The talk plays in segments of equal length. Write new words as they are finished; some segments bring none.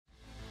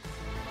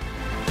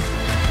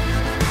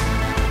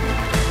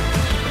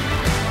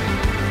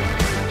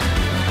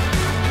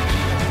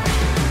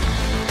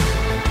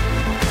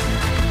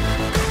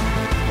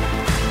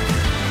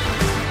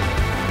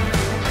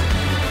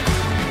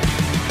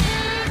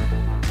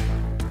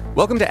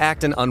Welcome to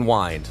Act and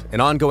Unwind,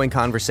 an ongoing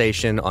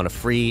conversation on a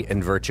free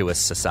and virtuous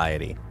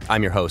society.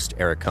 I'm your host,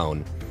 Eric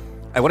Cohn.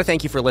 I want to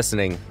thank you for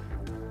listening,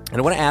 and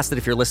I want to ask that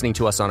if you're listening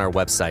to us on our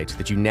website,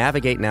 that you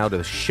navigate now to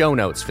the show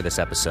notes for this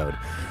episode,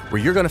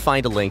 where you're going to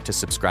find a link to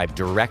subscribe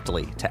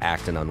directly to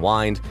Act and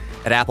Unwind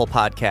at Apple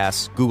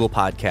Podcasts, Google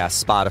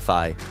Podcasts,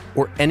 Spotify,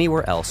 or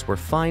anywhere else where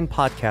fine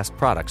podcast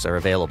products are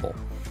available.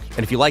 And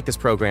if you like this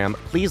program,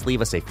 please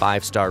leave us a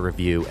 5-star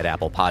review at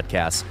Apple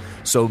Podcasts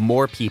so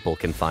more people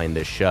can find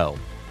this show.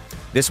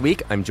 This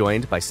week, I'm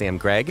joined by Sam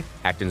Gregg,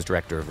 Acton's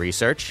Director of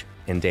Research,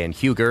 and Dan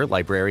Huger,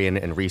 Librarian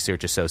and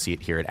Research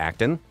Associate here at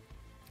Acton.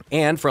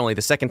 And for only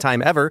the second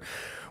time ever,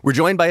 we're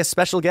joined by a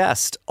special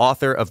guest,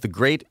 author of the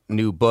great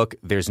new book,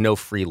 There's No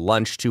Free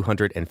Lunch,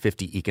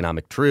 250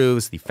 Economic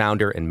Truths, the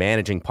founder and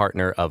managing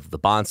partner of the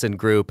Bahnsen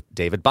Group,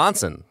 David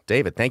Bahnsen.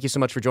 David, thank you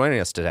so much for joining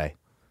us today.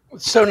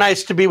 It's so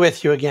nice to be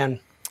with you again.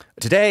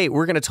 Today,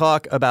 we're going to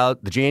talk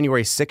about the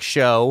January 6th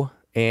show.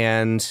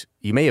 And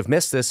you may have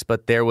missed this,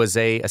 but there was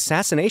a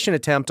assassination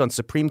attempt on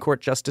Supreme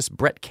Court Justice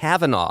Brett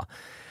Kavanaugh.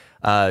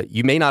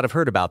 You may not have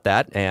heard about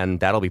that, and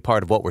that'll be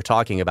part of what we're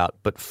talking about.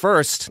 But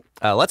first,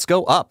 let's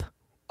go up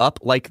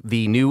like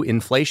the new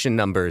inflation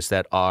numbers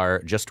that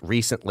are just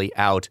recently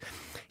out,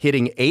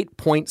 hitting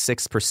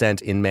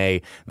 8.6% in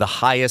May, the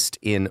highest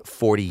in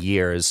 40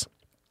 years.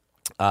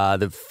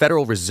 The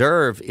Federal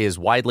Reserve is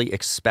widely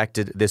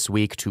expected this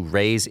week to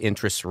raise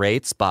interest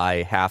rates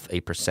by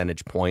 0.5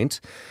 percentage point.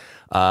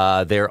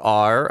 There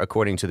are,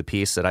 according to the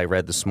piece that I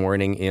read this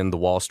morning in the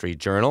Wall Street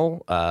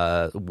Journal,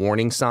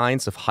 warning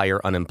signs of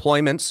higher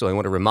unemployment. So I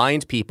want to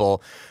remind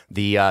people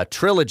the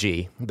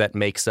trilogy that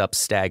makes up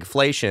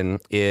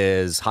stagflation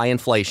is high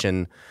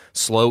inflation,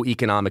 slow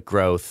economic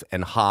growth,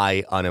 and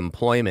high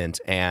unemployment.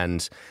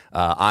 And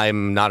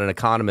I'm not an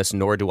economist,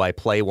 nor do I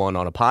play one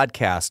on a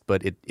podcast,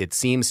 but it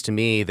seems to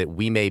me that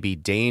we may be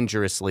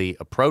dangerously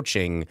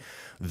approaching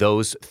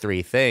those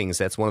three things.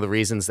 That's one of the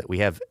reasons that we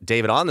have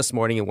David on this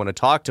morning and want to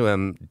talk to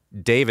him.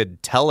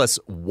 David, tell us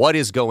what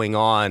is going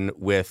on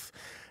with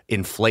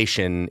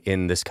inflation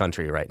in this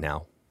country right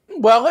now.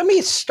 Well, let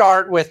me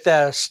start with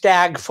the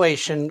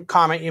stagflation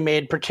comment you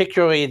made,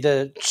 particularly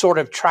the sort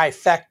of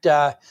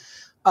trifecta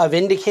of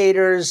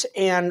indicators,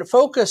 and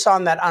focus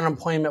on that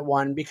unemployment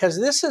one, because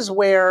this is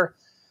where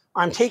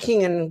I'm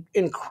taking an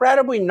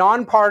incredibly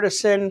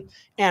nonpartisan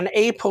and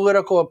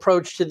apolitical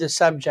approach to the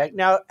subject.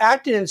 Now,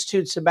 Acton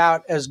Institute's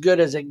about as good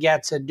as it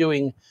gets at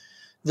doing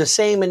the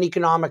same in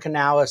economic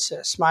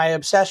analysis. My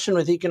obsession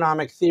with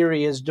economic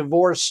theory is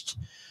divorced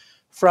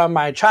from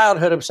my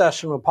childhood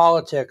obsession with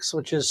politics,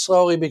 which is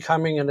slowly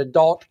becoming an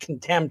adult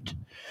contempt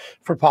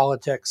for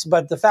politics.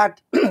 But the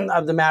fact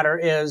of the matter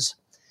is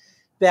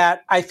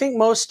that I think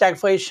most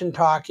stagflation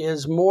talk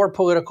is more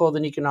political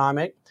than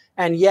economic.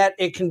 And yet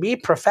it can be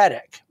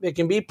prophetic, it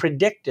can be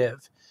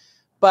predictive.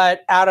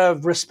 But out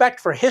of respect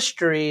for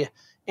history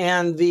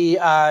and the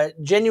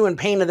genuine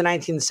pain of the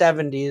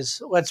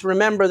 1970s, let's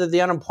remember that the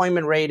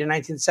unemployment rate in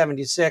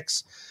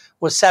 1976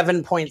 was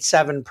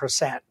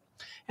 7.7%.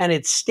 And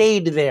it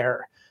stayed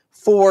there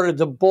for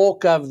the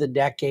bulk of the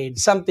decade,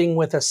 something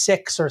with a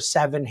 6 or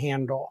 7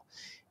 handle.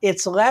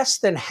 It's less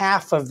than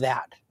half of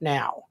that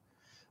now.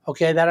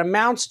 Okay, that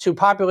amounts to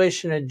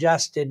population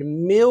adjusted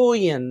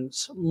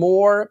millions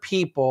more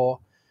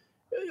people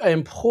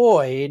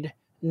employed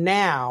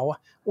now,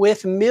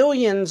 with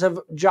millions of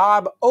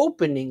job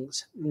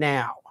openings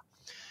now.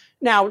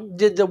 Now,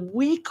 did the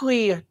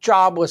weekly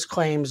jobless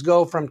claims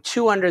go from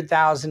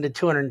 200,000 to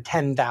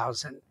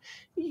 210,000?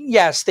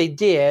 Yes, they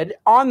did.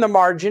 On the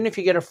margin, if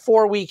you get a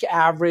 4-week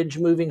average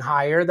moving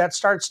higher, that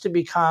starts to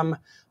become,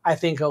 I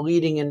think, a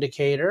leading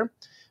indicator.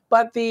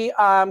 But the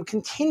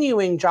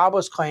continuing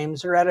jobless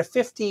claims are at a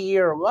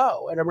 50-year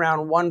low at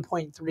around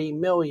 1.3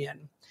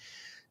 million.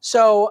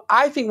 So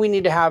I think we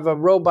need to have a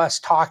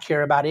robust talk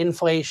here about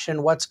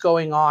inflation, what's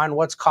going on,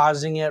 what's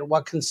causing it,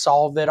 what can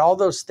solve it, all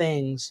those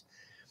things.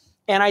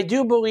 And I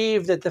do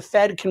believe that the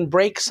Fed can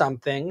break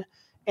something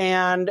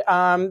and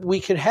we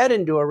could head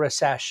into a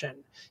recession.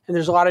 And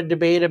there's a lot of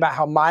debate about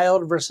how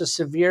mild versus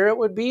severe it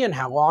would be and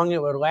how long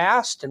it would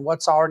last and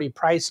what's already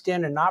priced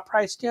in and not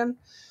priced in.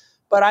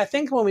 But I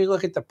think when we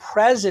look at the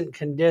present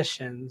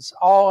conditions,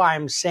 all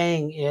I'm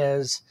saying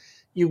is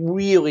you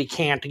really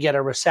can't get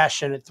a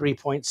recession at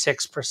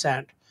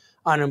 3.6%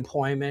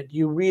 unemployment.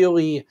 You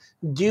really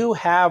do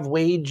have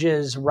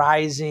wages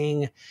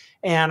rising.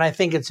 And I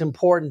think it's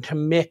important to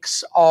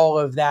mix all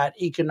of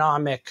that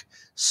economic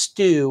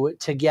stew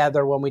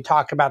together when we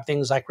talk about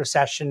things like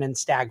recession and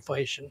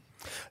stagflation.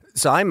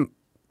 So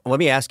let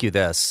me ask you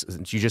this.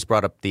 You just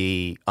brought up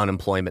the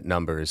unemployment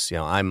numbers. You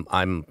know,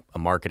 I'm a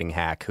marketing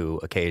hack who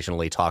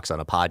occasionally talks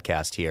on a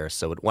podcast here.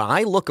 So when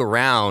I look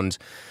around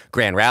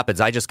Grand Rapids,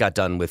 I just got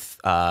done with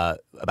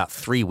about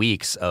 3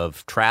 weeks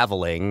of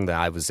traveling.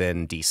 I was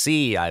in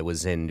D.C., I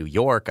was in New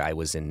York, I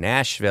was in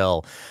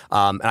Nashville,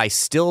 and I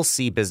still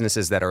see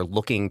businesses that are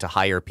looking to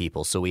hire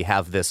people. So we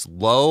have this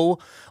low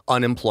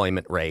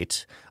unemployment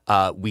rate.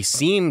 we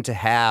seem to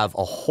have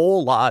a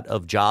whole lot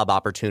of job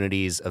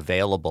opportunities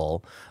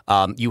available.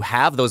 You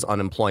have those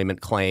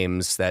unemployment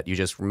claims that you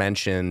just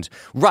mentioned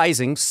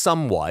rising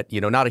somewhat,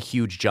 not a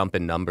huge jump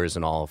in numbers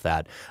and all of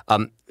that.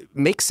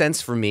 Makes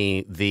sense for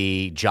me,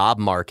 the job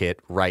market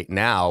right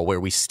now, where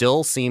we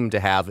still seem to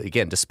have,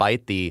 again,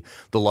 despite the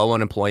low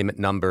unemployment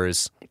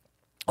numbers,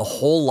 a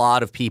whole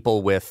lot of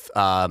people with,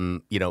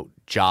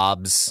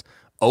 jobs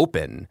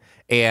open.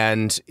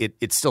 And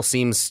it still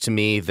seems to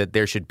me that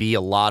there should be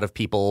a lot of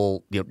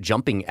people,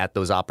 jumping at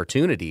those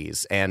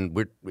opportunities.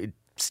 And it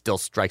still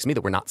strikes me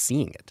that we're not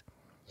seeing it.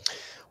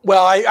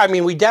 Well, I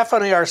mean, we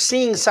definitely are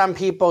seeing some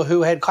people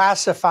who had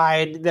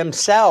classified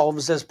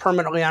themselves as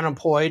permanently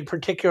unemployed,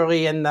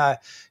 particularly in the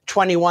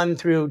 21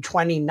 through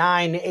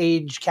 29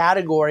 age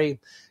category,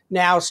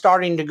 now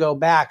starting to go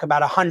back.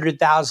 About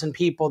 100,000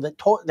 people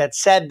that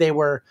said they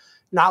were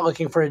not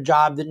looking for a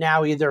job that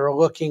now either are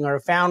looking or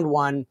found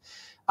one.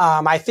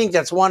 I think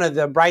that's one of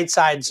the bright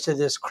sides to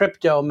this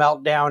crypto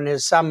meltdown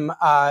is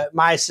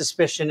my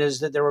suspicion is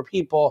that there were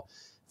people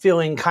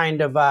feeling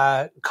kind of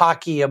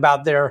cocky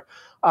about their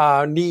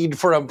need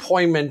for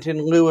employment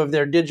in lieu of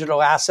their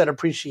digital asset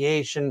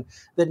appreciation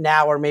that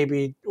now are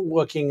maybe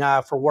looking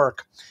for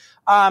work.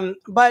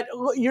 But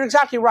you're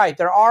exactly right.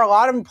 There are a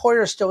lot of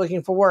employers still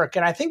looking for work.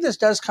 And I think this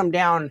does come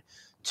down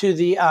to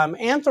the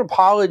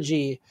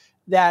anthropology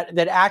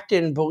that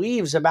Acton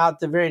believes about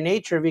the very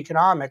nature of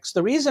economics.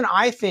 The reason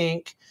I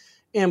think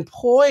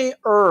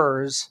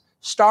employers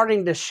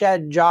starting to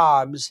shed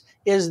jobs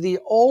is the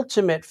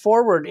ultimate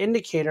forward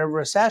indicator of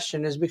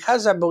recession is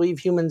because I believe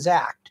humans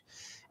act.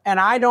 And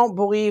I don't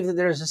believe that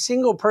there's a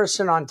single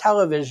person on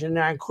television, and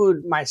I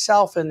include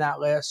myself in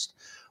that list,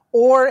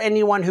 or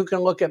anyone who can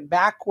look at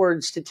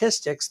backward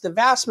statistics, the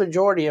vast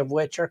majority of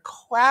which are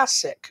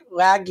classic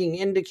lagging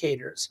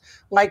indicators,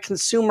 like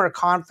consumer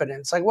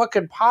confidence. Like what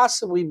could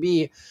possibly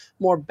be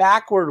more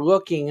backward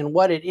looking in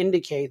what it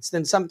indicates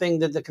than something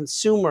that the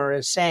consumer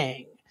is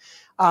saying?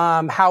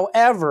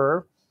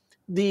 However,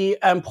 the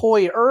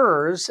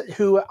employers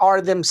who are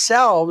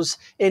themselves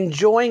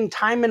enjoying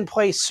time and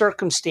place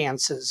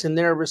circumstances in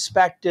their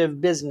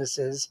respective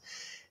businesses,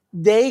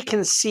 they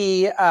can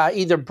see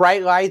either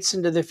bright lights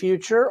into the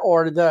future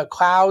or the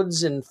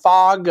clouds and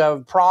fog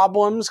of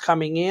problems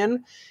coming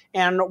in.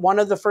 And one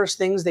of the first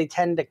things they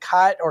tend to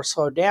cut or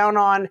slow down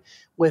on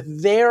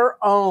with their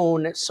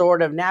own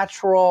sort of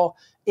natural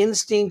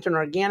instinct and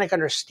organic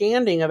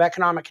understanding of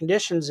economic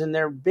conditions in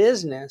their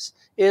business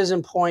is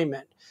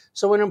employment.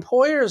 So when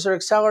employers are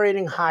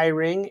accelerating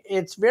hiring,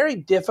 it's very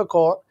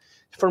difficult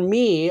for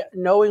me,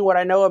 knowing what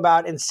I know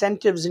about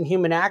incentives and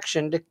human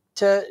action,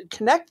 to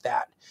connect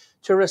that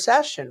to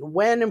recession.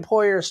 When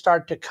employers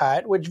start to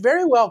cut, which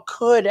very well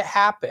could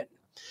happen,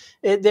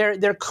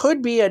 there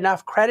could be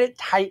enough credit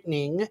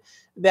tightening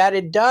that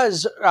it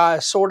does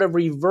sort of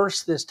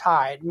reverse this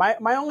tide. My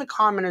only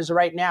comment is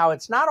right now,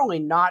 it's not only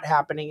not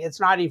happening, it's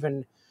not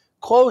even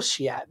close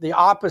yet. The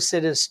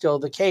opposite is still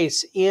the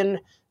case in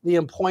the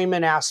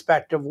employment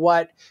aspect of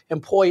what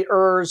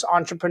employers,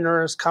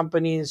 entrepreneurs,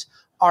 companies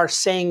are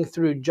saying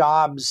through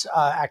jobs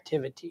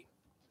activity.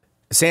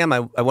 Sam, I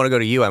want to go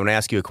to you. I want to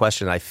ask you a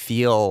question. I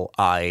feel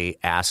I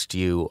asked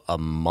you a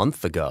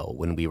month ago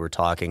when we were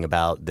talking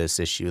about this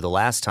issue the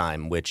last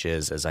time, which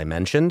is, as I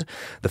mentioned,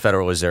 the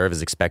Federal Reserve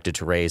is expected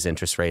to raise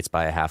interest rates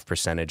by a 0.5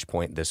 percentage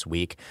point this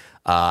week.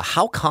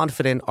 How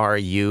confident are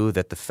you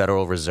that the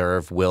Federal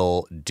Reserve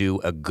will do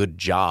a good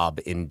job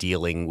in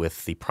dealing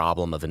with the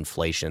problem of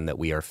inflation that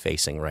we are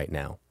facing right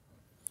now?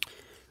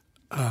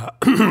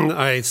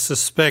 I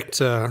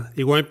suspect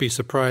you won't be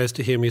surprised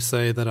to hear me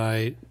say that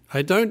I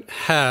don't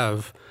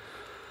have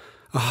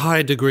a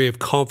high degree of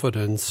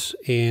confidence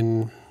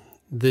in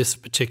this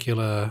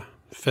particular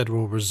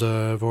Federal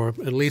Reserve, or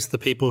at least the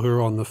people who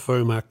are on the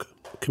FOMC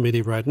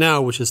committee right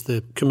now, which is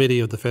the committee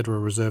of the Federal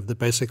Reserve that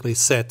basically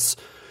sets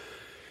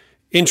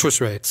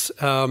interest rates.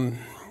 I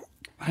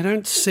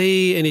don't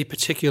see any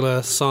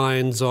particular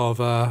signs of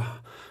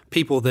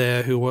people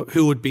there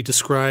who would be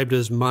described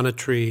as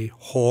monetary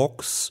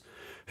hawks,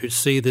 who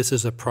see this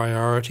as a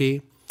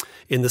priority,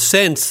 in the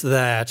sense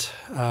that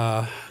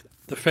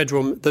the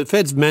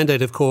Fed's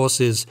mandate, of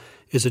course, is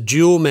a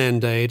dual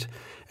mandate.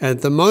 And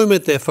at the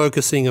moment, they're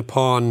focusing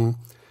upon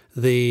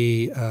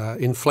the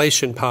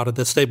inflation part of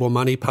the stable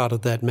money part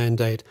of that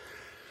mandate.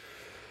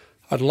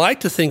 I'd like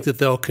to think that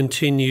they'll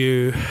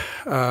continue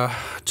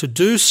to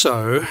do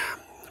so,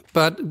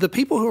 but the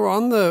people who are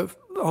on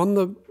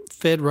the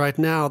Fed right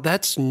now,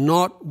 that's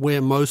not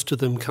where most of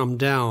them come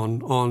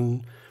down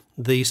on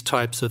these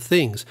types of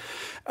things.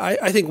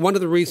 I think one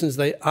of the reasons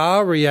they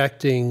are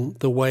reacting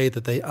the way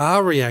that they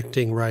are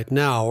reacting right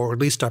now, or at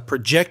least are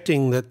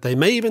projecting that they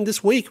may even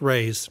this week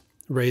raise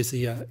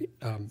the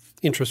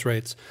interest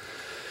rates,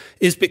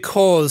 is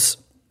because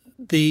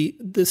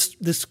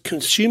this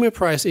consumer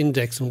price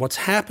index and what's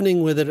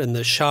happening with it and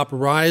the sharp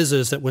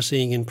rises that we're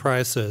seeing in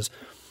prices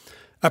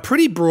are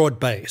pretty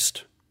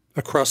broad-based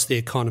across the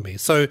economy.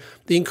 So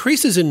the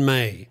increases in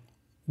May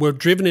were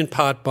driven in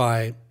part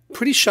by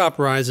pretty sharp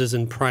rises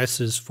in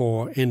prices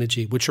for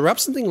energy, which are up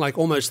something like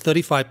almost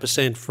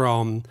 35%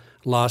 from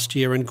last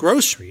year, and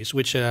groceries,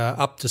 which are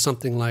up to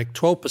something like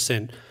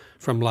 12%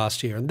 from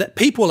last year. And that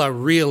people are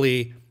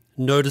really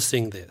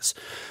noticing this.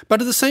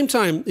 But at the same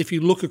time, if you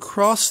look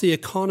across the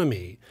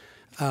economy,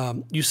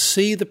 you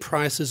see the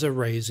prices are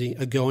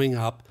going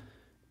up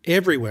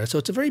everywhere. So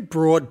it's a very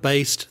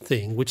broad-based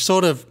thing, which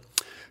sort of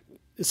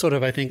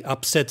I think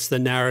upsets the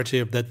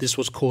narrative that this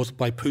was caused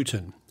by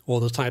Putin, or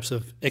the types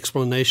of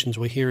explanations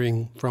we're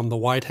hearing from the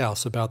White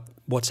House about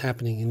what's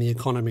happening in the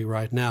economy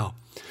right now.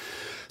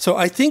 So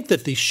I think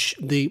that the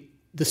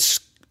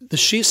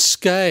sheer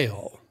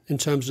scale in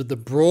terms of the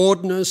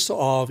broadness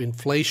of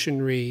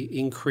inflationary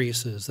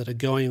increases that are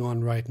going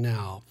on right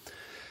now,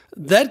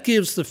 that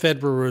gives the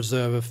Federal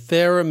Reserve a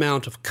fair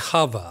amount of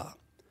cover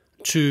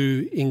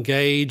to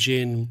engage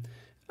in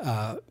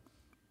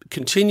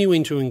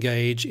continuing to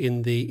engage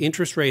in the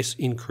interest rate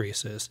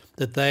increases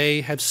that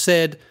they have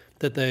said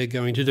that they're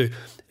going to do.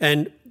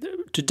 And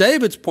to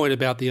David's point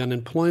about the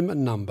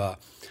unemployment number,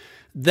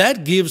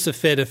 that gives the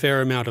Fed a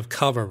fair amount of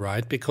cover,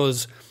 right?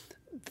 Because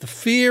the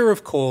fear,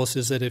 of course,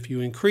 is that if you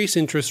increase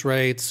interest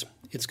rates,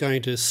 it's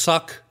going to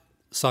suck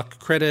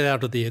credit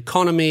out of the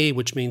economy,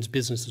 which means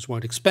businesses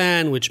won't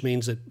expand, which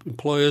means that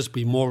employers will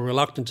be more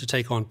reluctant to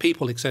take on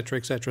people, et cetera,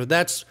 et cetera.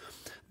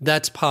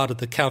 That's part of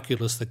the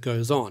calculus that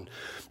goes on.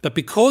 But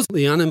because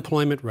the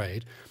unemployment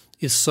rate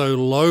is so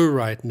low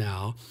right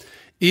now,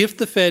 if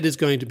the Fed is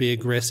going to be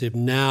aggressive,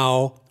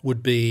 now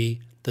would be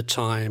the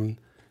time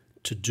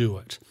to do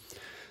it.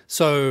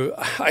 So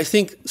I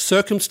think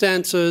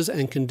circumstances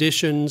and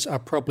conditions are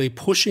probably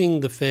pushing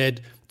the Fed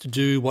to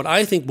do what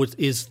I think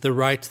is the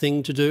right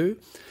thing to do.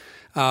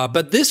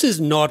 But this is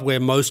not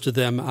where most of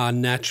them are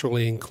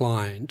naturally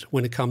inclined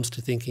when it comes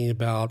to thinking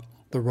about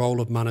the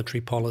role of monetary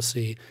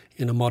policy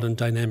in a modern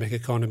dynamic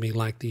economy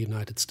like the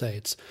United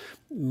States.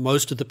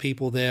 Most of the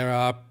people there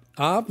are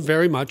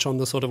very much on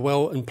the sort of,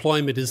 well,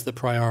 employment is the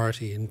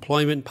priority.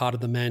 Employment, part of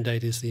the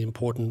mandate, is the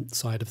important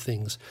side of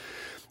things.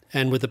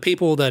 And with the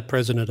people that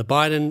President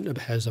Biden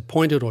has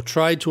appointed or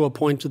tried to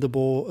appoint to the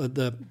board,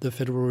 the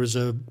Federal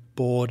Reserve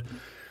Board,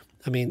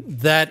 I mean,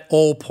 that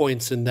all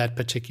points in that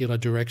particular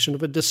direction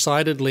of a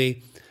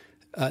decidedly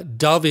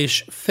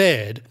dovish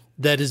Fed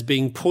that is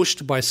being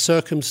pushed by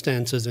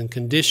circumstances and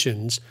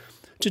conditions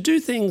to do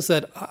things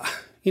that,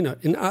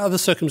 in other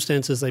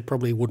circumstances they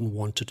probably wouldn't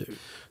want to do.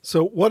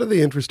 So one of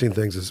the interesting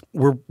things is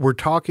we're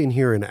talking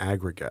here in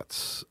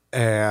aggregates,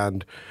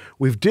 and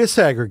we've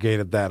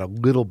disaggregated that a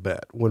little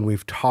bit when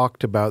we've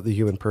talked about the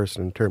human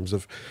person in terms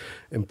of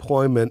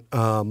employment.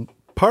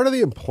 Part of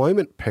the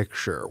employment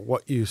picture,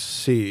 what you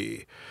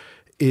see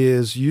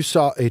is you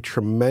saw a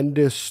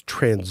tremendous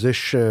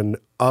transition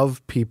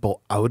of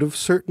people out of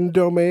certain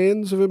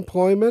domains of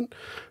employment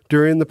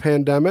during the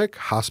pandemic: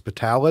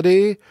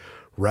 hospitality,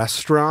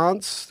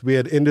 restaurants. We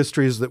had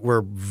industries that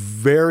were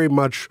very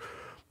much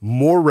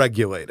more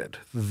regulated,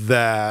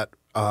 that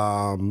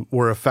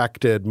were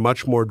affected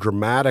much more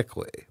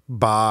dramatically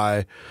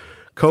by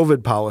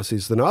COVID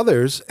policies than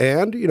others.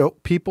 And,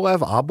 people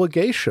have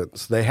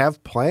obligations, they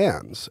have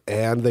plans,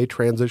 and they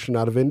transition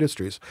out of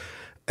industries.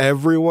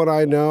 Everyone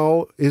I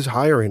know is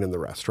hiring in the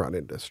restaurant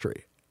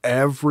industry.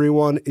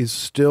 Everyone is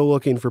still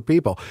looking for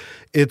people.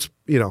 It's,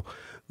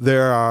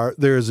 there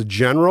is a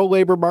general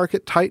labor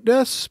market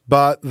tightness,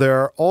 but there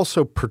are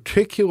also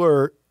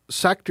particular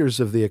sectors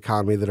of the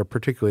economy that are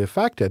particularly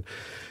affected.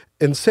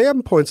 And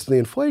Sam points to the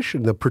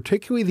inflation,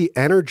 particularly the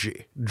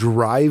energy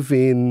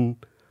driving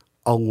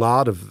a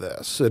lot of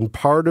this. And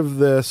part of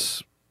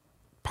this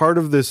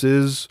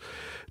is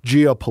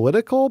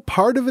geopolitical.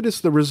 Part of it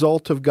is the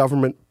result of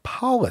government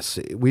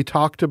policy. We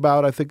talked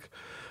about, I think,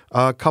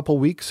 a couple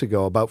weeks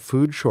ago about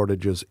food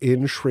shortages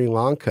in Sri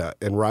Lanka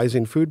and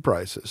rising food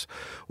prices.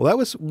 Well, that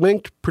was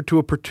linked to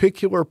a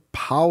particular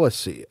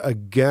policy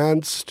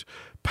against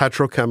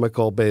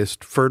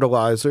petrochemical-based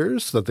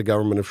fertilizers that the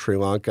government of Sri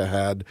Lanka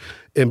had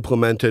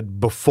implemented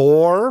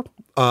before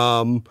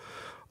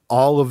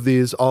all of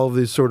these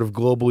sort of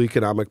global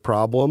economic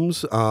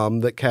problems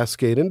that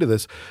cascade into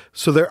this.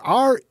 So there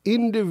are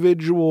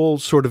individual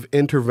sort of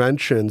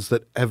interventions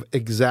that have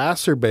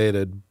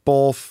exacerbated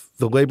both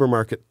the labor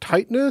market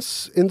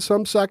tightness in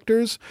some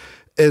sectors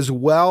as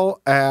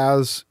well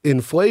as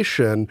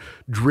inflation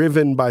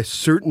driven by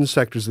certain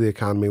sectors of the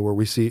economy where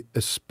we see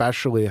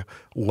especially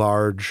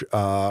large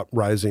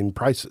rising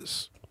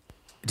prices.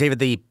 David,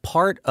 the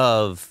part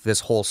of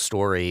this whole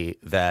story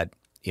that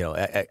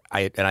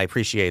I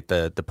appreciate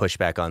the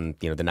pushback on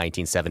the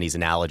 1970s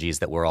analogies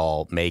that we're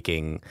all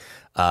making.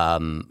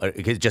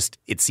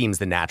 It seems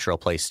the natural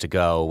place to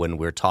go when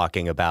we're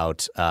talking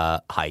about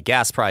high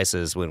gas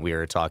prices, when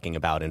we're talking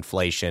about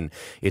inflation.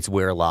 It's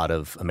where a lot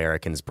of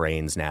Americans'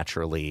 brains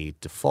naturally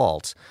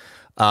default.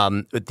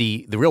 But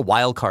the real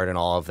wild card in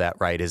all of that,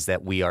 right, is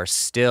that we are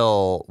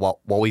still,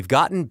 while we've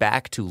gotten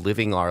back to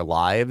living our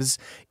lives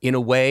in a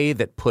way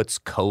that puts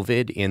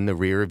COVID in the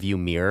rearview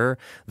mirror,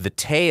 the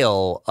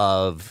tail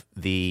of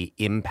the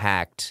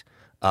impact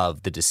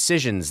of the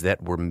decisions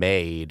that were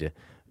made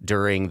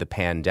during the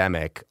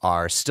pandemic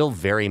are still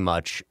very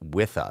much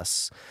with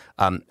us.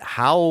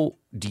 How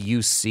do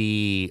you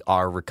see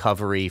our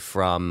recovery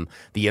from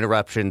the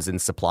interruptions in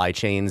supply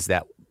chains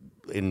that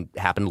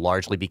happened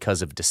largely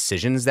because of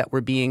decisions that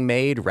were being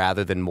made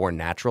rather than more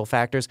natural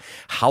factors?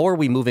 How are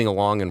we moving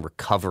along and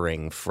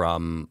recovering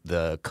from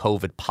the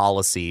COVID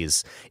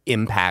policies'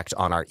 impact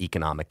on our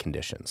economic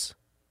conditions?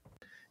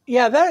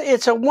 Yeah,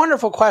 it's a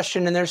wonderful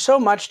question, and there's so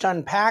much to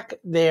unpack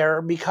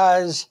there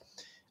because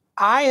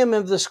I am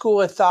of the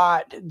school of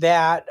thought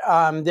that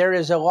there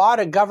is a lot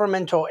of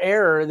governmental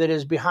error that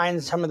is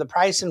behind some of the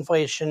price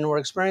inflation we're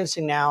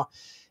experiencing now.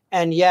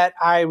 And yet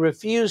I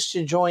refuse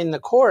to join the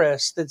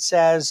chorus that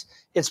says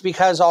it's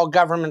because all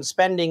government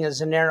spending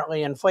is inherently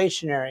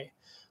inflationary.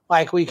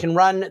 Like we can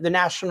run the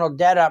national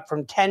debt up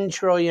from 10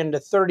 trillion to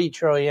 30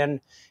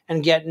 trillion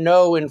and get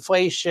no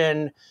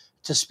inflation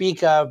to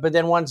speak of. But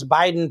then once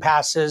Biden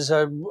passes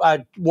a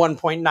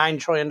 $1.9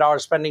 trillion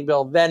spending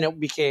bill, then it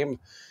became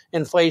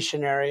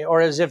inflationary.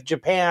 Or as if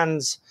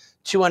Japan's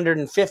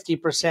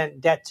 250%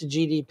 debt to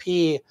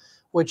GDP,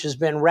 which has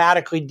been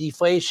radically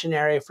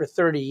deflationary for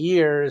 30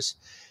 years,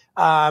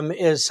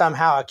 is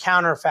somehow a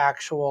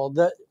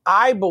counterfactual.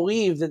 I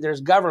believe that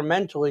there's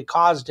governmentally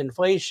caused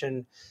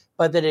inflation,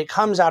 but that it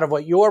comes out of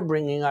what you're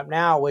bringing up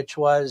now, which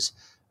was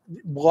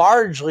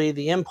largely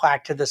the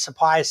impact to the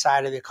supply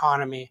side of the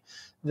economy.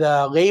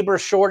 The labor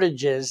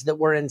shortages that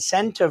were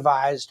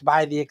incentivized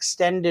by the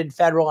extended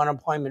federal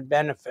unemployment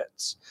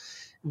benefits,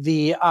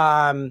 the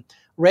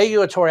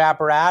regulatory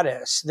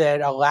apparatus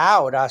that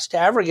allowed us to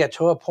ever get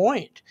to a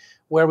point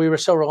where we were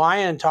so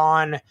reliant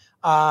on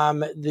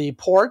the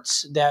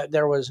ports that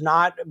there was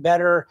not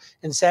better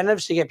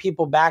incentives to get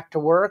people back to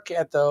work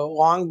at the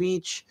Long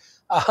Beach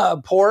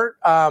port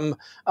and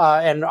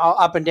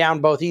up and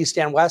down both East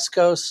and West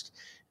Coast.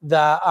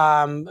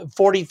 The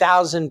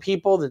 40,000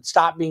 people that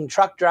stopped being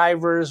truck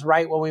drivers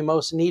right when we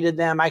most needed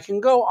them. I can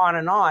go on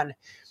and on.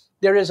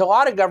 There is a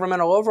lot of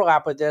governmental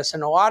overlap with this,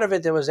 and a lot of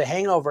it there was a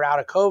hangover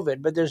out of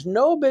COVID, but there's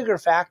no bigger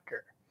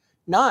factor,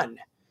 none,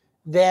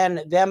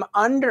 than them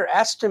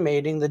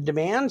underestimating the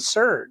demand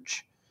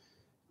surge.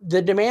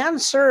 The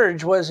demand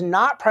surge was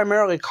not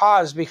primarily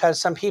caused because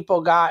some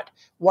people got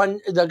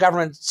the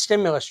government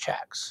stimulus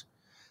checks.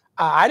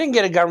 I didn't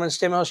get a government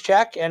stimulus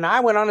check, and I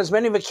went on as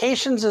many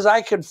vacations as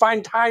I could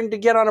find time to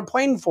get on a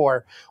plane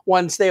for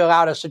once they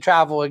allowed us to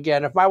travel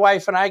again. If my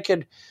wife and I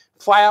could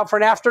fly out for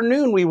an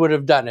afternoon, we would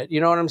have done it.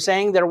 You know what I'm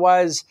saying? There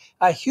was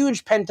a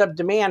huge pent-up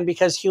demand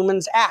because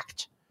humans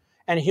act,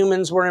 and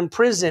humans were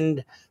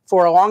imprisoned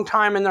for a long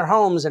time in their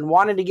homes and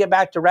wanted to get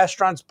back to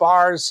restaurants,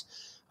 bars,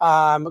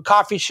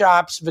 coffee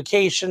shops,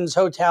 vacations,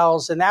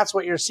 hotels, and that's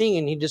what you're seeing.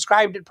 And he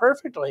described it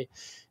perfectly.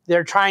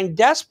 They're trying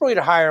desperately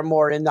to hire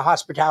more in the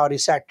hospitality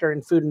sector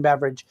and food and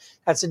beverage.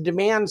 That's a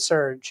demand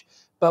surge.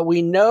 But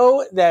we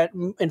know that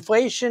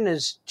inflation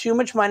is too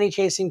much money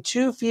chasing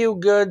too few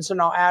goods,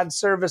 and I'll add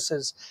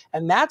services.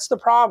 And that's the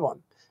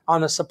problem.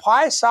 On the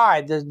supply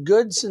side, the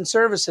goods and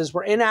services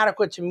were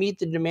inadequate to meet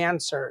the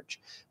demand surge.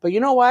 But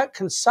you know what?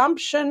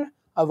 Consumption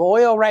of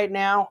oil right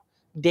now,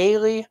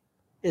 daily,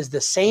 is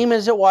the same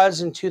as it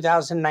was in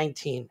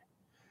 2019.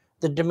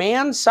 The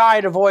demand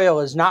side of oil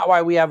is not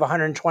why we have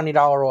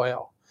 $120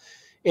 oil.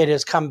 It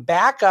has come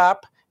back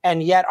up,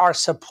 and yet our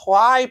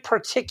supply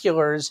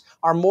particulars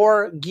are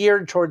more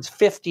geared towards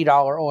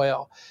 $50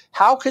 oil.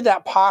 How could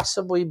that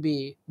possibly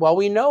be? Well,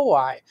 we know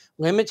why.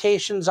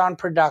 Limitations on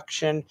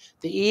production,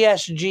 the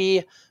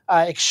ESG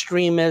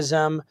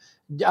extremism,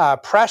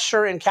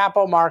 pressure in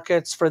capital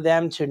markets for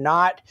them to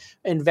not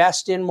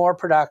invest in more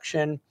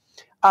production.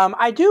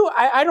 I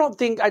don't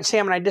think,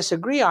 Sam and I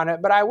disagree on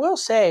it, but I will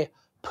say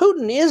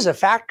Putin is a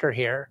factor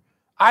here.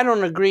 I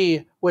don't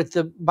agree with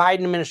the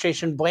Biden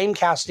administration blame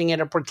casting it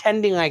or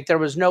pretending like there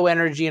was no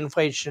energy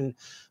inflation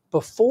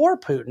before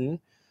Putin.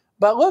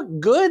 But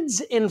look,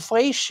 goods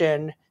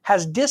inflation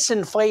has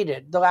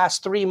disinflated the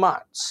last 3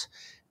 months.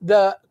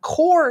 The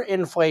core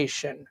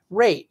inflation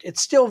rate,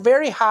 it's still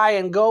very high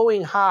and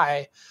going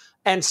high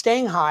and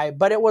staying high,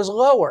 but it was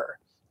lower.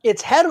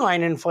 It's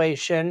headline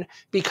inflation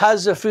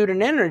because of food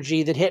and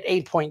energy that hit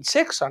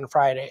 8.6 on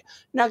Friday.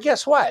 Now,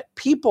 guess what?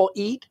 People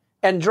eat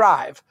and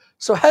drive.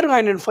 So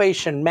headline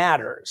inflation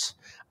matters.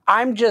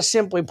 I'm just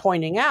simply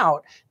pointing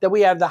out that we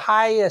have the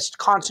highest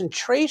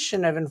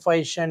concentration of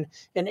inflation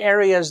in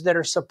areas that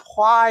are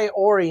supply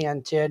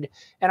oriented.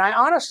 And I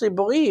honestly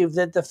believe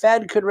that the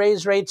Fed could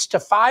raise rates to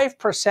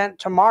 5%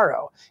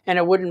 tomorrow, and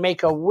it wouldn't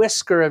make a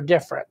whisker of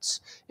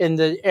difference in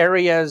the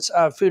areas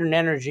of food and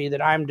energy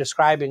that I'm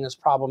describing as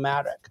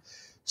problematic.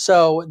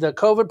 So the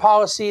COVID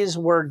policies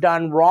were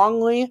done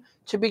wrongly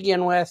to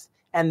begin with,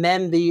 and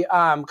then the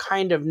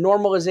kind of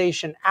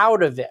normalization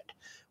out of it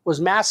was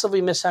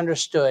massively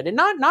misunderstood. And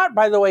not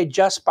by the way,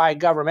 just by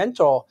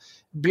governmental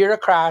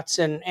bureaucrats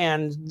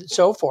and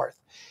so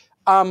forth.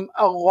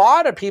 A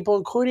lot of people,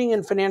 including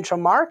in financial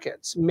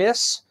markets,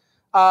 miss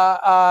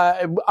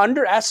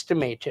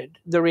underestimated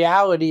the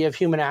reality of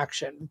human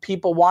action.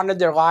 People wanted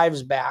their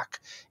lives back,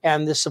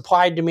 and the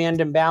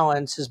supply-demand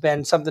imbalance has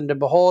been something to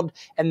behold.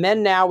 And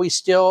then now we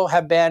still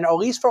have been, at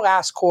least for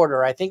last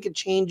quarter, I think it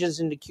changes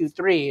into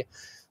Q3,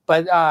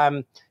 but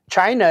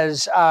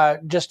China's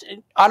just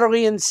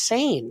utterly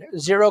insane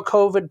zero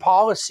COVID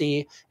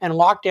policy and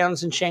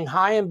lockdowns in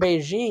Shanghai and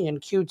Beijing in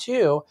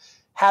Q2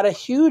 had a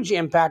huge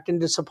impact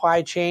into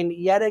supply chain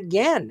yet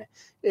again,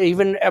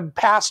 even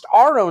past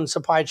our own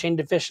supply chain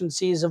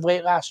deficiencies of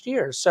late last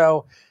year.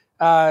 So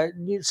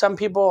some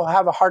people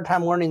have a hard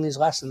time learning these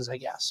lessons, I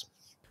guess.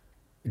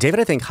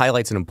 David, I think,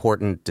 highlights an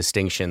important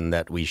distinction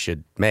that we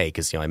should make.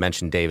 As I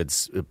mentioned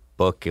David's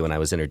book when I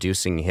was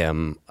introducing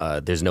him,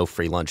 There's No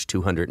Free Lunch,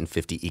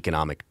 250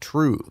 Economic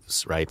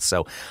Truths, right?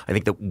 So I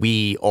think that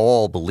we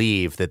all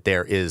believe that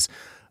there is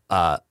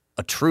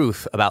a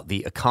truth about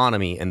the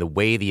economy and the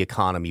way the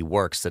economy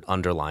works that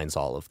underlines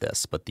all of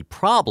this. But the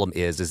problem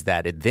is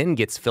that it then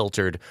gets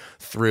filtered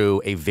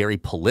through a very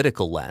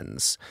political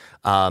lens.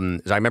 I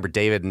remember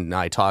David and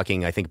I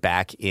talking, I think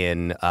back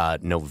in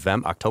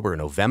October or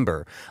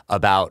November,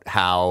 about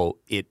how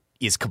it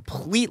is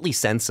completely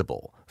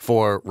sensible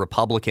for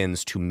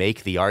Republicans to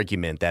make the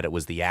argument that it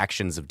was the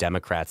actions of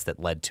Democrats that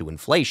led to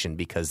inflation,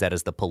 because that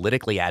is the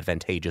politically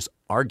advantageous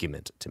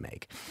argument to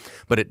make.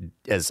 But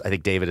as I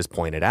think David has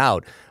pointed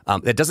out,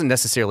 that doesn't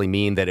necessarily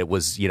mean that it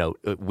was,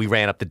 we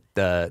ran up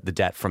the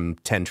debt from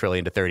 10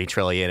 trillion to 30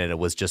 trillion and it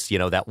was just,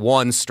 that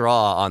one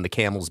straw on the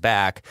camel's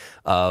back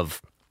of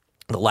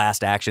the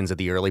last actions of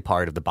the early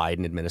part of the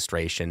Biden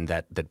administration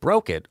that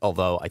broke it,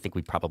 although I think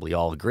we probably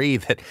all agree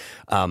that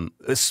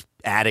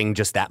adding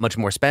just that much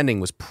more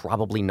spending was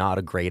probably not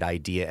a great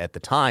idea at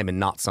the time and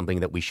not something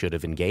that we should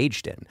have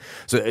engaged in.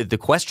 So the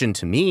question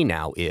to me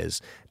now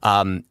is,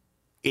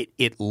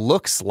 it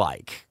looks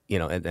like,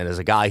 and as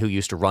a guy who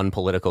used to run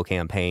political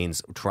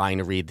campaigns, trying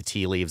to read the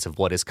tea leaves of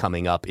what is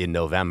coming up in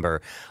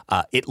November,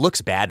 it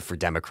looks bad for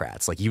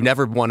Democrats. Like, you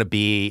never want to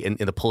be in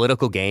the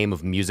political game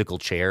of musical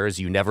chairs.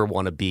 You never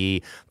want to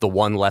be the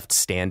one left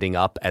standing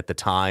up at the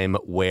time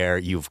where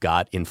you've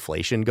got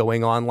inflation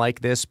going on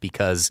like this,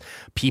 because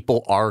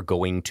people are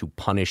going to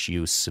punish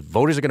you.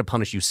 Voters are going to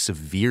punish you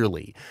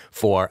severely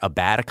for a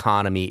bad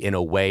economy in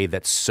a way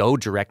that so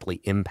directly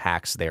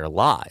impacts their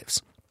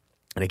lives.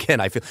 And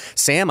again, I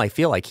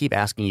feel I keep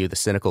asking you the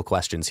cynical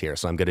questions here,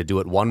 so I'm going to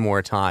do it one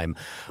more time.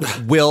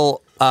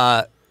 Will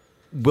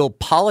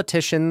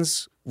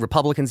politicians,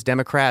 Republicans,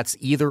 Democrats,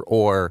 either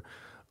or,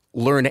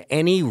 learn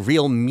any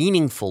real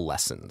meaningful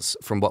lessons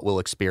from what we'll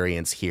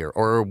experience here?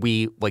 Or are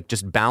we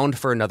just bound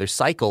for another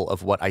cycle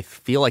of what I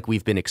feel like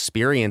we've been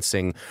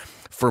experiencing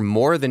for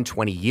more than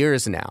 20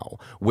 years now,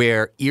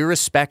 where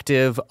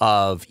irrespective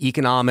of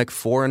economic,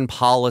 foreign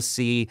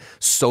policy,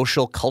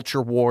 social,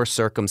 culture war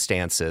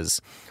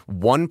circumstances,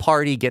 one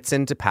party gets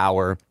into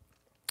power,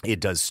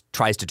 it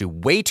tries to do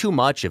way too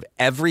much of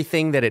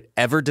everything that it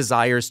ever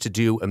desires to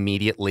do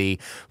immediately.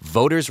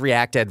 Voters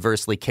react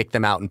adversely, kick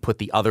them out, and put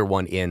the other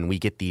one in. We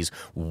get these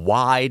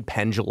wide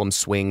pendulum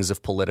swings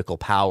of political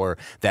power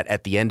that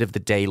at the end of the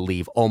day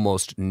leave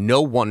almost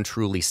no one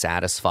truly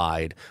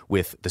satisfied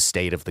with the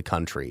state of the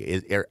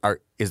country.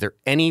 Is there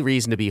any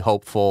reason to be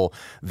hopeful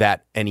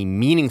that any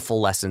meaningful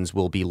lessons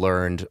will be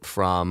learned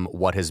from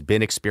what has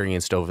been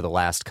experienced over the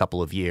last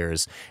couple of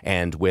years,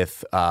 and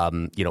with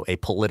a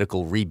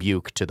political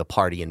rebuke to the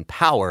party in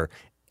power,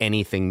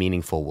 anything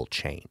meaningful will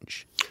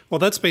change? Well,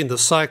 that's been the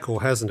cycle,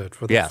 hasn't it,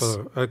 for Yes.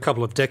 a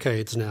couple of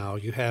decades now.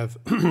 You have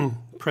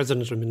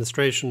presidential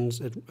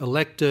administrations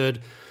elected.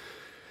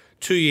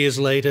 2 years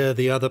later,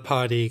 the other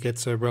party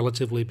gets a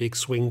relatively big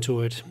swing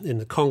to it in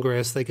the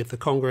Congress. They get the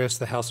Congress,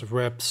 the House of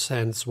Reps,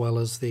 and as well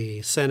as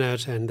the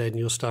Senate, and then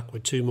you're stuck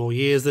with 2 more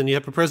years. Then you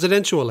have a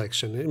presidential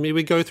election. I mean,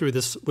 we go through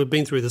this. We've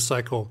been through this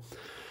cycle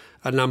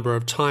a number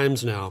of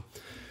times now.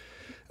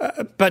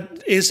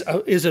 But is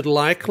it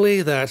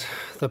likely that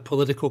the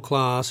political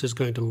class is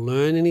going to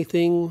learn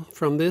anything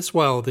from this?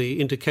 Well,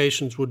 the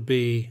indications would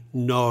be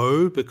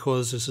no,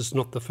 because this is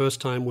not the first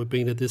time we've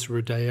been at this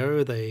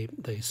rodeo. They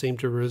seem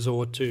to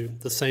resort to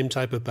the same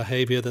type of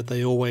behavior that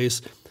they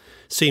always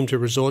seem to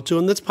resort to,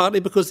 and that's partly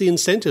because the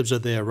incentives are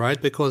there,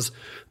 right? Because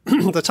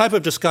the type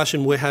of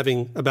discussion we're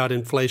having about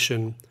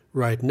inflation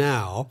right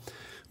now,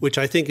 which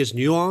I think is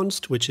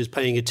nuanced, which is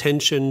paying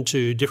attention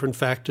to different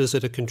factors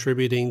that are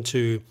contributing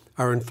to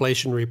our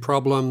inflationary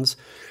problems,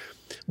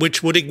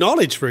 which would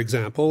acknowledge, for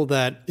example,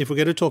 that if we're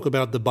going to talk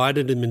about the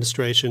Biden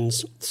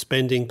administration's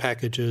spending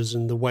packages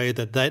and the way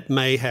that that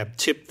may have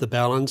tipped the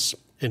balance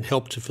and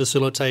helped to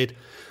facilitate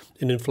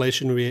an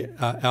inflationary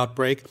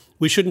outbreak,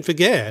 we shouldn't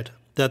forget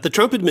that the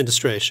Trump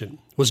administration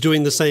was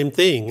doing the same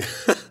thing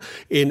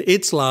in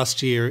its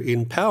last year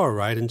in power,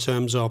 right, in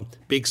terms of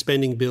big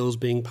spending bills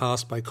being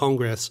passed by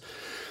Congress.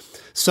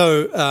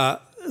 So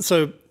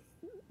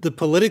the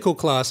political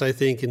class, I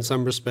think, in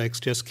some respects,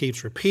 just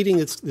keeps repeating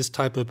this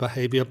type of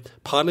behavior,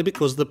 partly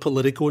because the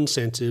political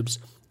incentives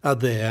are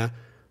there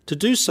to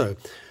do so.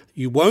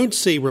 You won't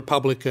see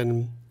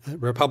Republicans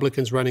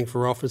running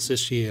for office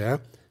this year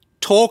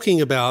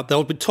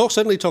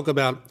certainly talk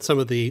about some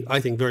of the, I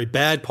think, very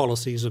bad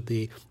policies of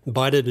the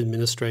Biden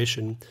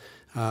administration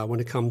when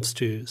it comes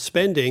to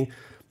spending,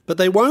 but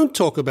they won't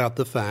talk about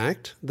the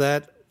fact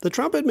that the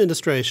Trump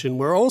administration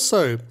were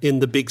also in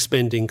the big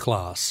spending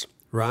class,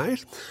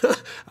 right?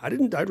 I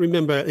don't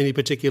remember any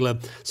particular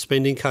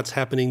spending cuts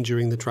happening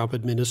during the Trump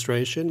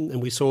administration,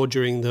 and we saw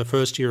during the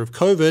first year of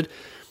COVID,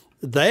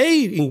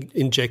 they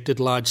injected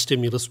large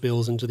stimulus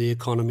bills into the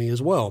economy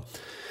as well.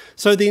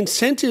 So the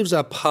incentives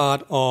are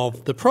part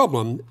of the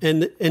problem,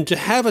 and to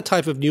have a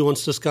type of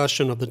nuanced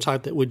discussion of the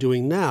type that we're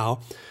doing now,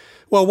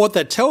 well, what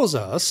that tells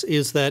us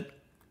is that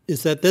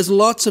there's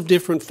lots of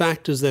different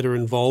factors that are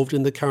involved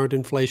in the current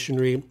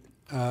inflationary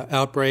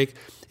outbreak.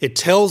 It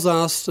tells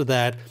us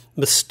that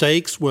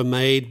mistakes were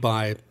made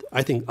by,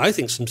 I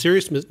think some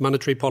serious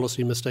monetary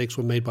policy mistakes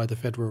were made by the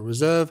Federal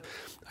Reserve.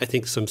 I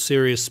think some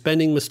serious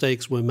spending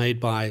mistakes were made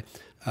by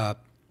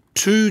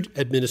two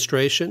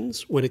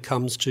administrations when it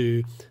comes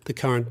to the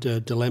current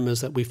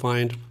dilemmas that we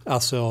find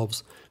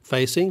ourselves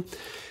facing.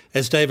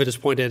 As David has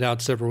pointed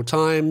out several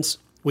times,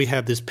 we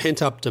have this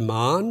pent-up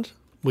demand,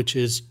 which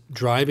is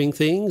driving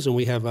things, and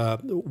we have a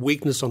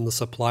weakness on the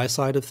supply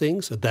side of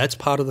things. So that's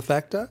part of the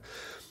factor.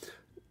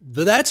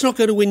 But that's not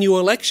going to win you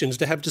elections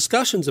to have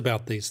discussions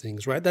about these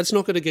things, right? That's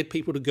not going to get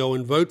people to go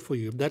and vote for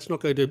you. That's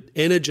not going to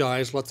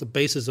energize lots of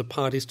bases of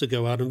parties to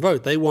go out and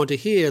vote. They want to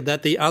hear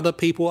that the other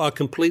people are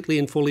completely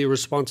and fully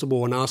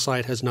responsible and our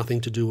side has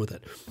nothing to do with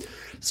it.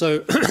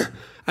 So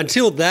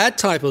until that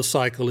type of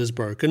cycle is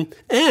broken,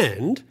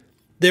 and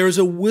there is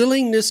a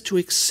willingness to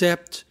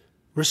accept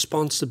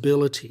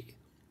responsibility,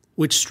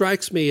 which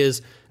strikes me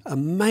as a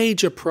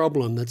major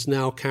problem that's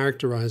now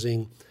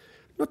characterizing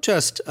not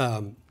just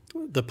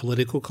the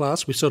political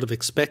class, we sort of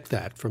expect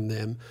that from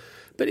them,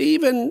 but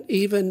even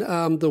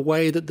the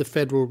way that the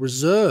Federal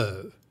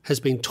Reserve has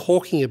been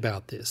talking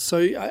about this.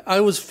 So I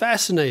was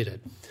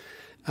fascinated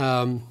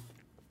when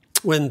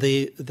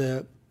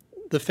the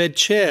Fed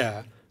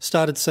chair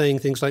started saying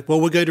things like,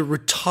 well, we're going to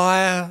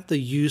retire the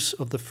use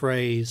of the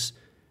phrase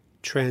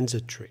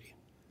transitory.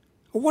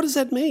 Well, what does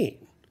that mean?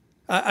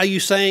 Are you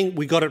saying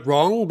we got it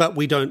wrong, but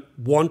we don't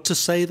want to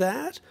say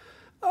that?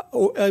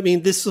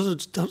 This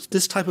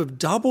type of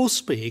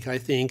doublespeak, I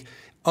think,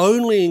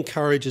 only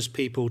encourages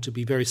people to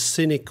be very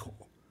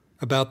cynical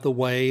about the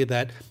way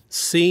that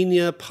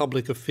senior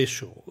public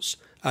officials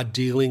are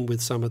dealing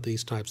with some of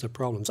these types of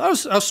problems. I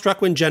was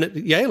struck when Janet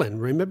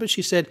Yellen, remember,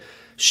 she said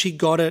she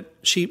got it.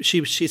 She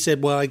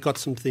said, well, I got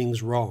some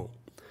things wrong.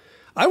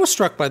 I was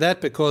struck by that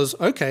because,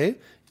 okay,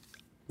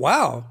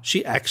 wow,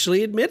 she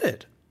actually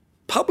admitted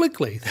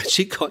publicly that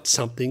she got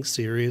something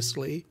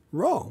seriously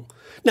wrong.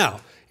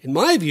 Now, in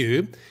my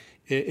view,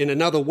 in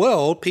another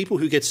world, people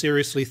who get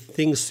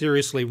things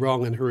seriously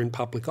wrong and who are in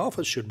public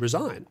office should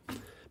resign.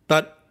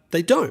 But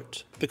they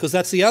don't, because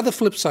that's the other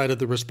flip side of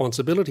the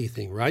responsibility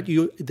thing, right?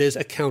 There's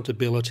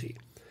accountability.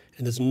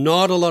 And there's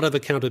not a lot of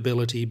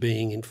accountability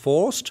being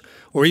enforced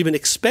or even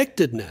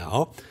expected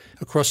now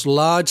across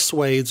large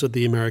swathes of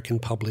the American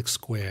public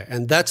square.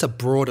 And that's a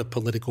broader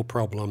political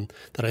problem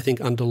that I think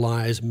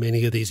underlies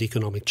many of these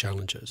economic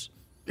challenges.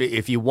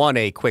 If you want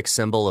a quick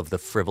symbol of the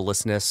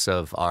frivolousness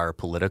of our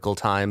political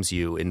times,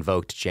 you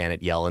invoked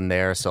Janet Yellen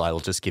there. So I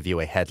will just give you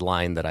a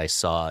headline that I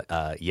saw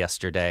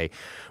yesterday,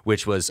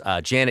 which was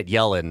Janet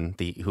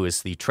Yellen, who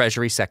is the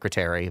Treasury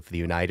Secretary of the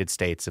United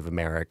States of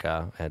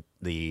America at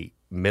the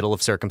middle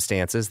of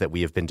circumstances that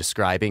we have been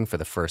describing for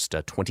the first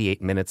 28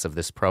 minutes of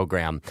this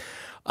program,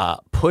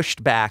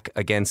 pushed back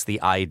against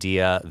the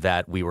idea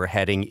that we were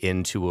heading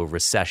into a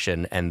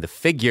recession. And the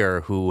figure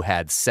who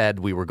had said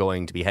we were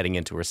going to be heading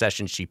into a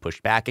recession she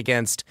pushed back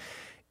against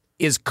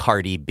is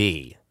Cardi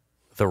B,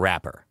 the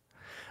rapper,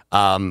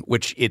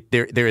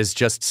 there is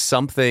just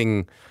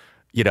something.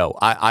 You know,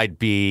 I'd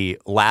be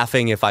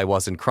laughing if I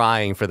wasn't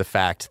crying for the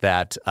fact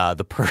that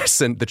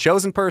the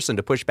chosen person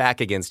to push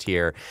back against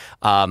here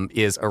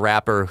is a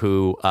rapper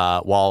who,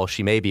 while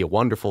she may be a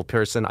wonderful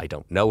person, I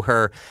don't know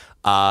her,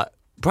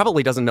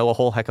 probably doesn't know a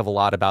whole heck of a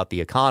lot about the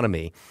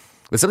economy.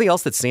 But something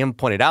else that Sam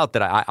pointed out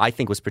that I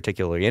think was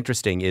particularly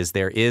interesting is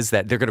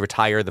that they're going to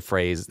retire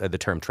the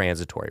term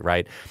transitory,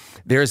 right?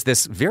 There's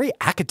this very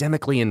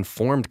academically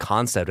informed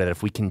concept that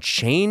if we can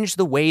change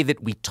the way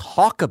that we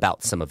talk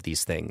about some of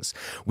these things,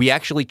 we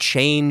actually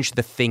change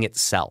the thing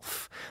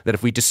itself. That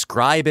if we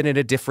describe it in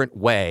a different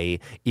way,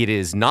 it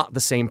is not the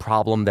same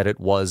problem that it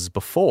was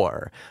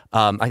before.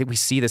 I think we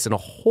see this in a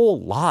whole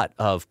lot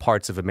of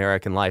parts of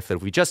American life, that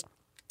if we just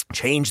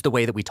change the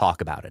way that we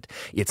talk about it,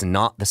 it's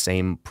not the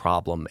same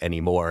problem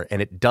anymore.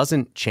 And it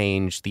doesn't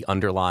change the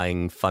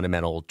underlying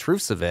fundamental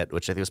truths of it,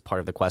 which I think was part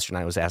of the question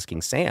I was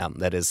asking Sam.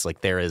 That is, like,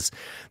 there's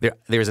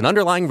an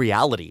underlying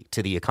reality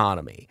to the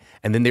economy.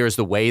 And then there's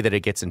the way that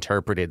it gets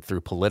interpreted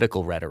through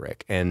political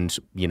rhetoric. And,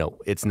 you know,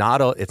 it's not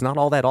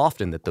all that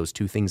often that those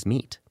two things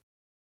meet.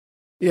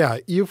 Yeah,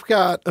 you've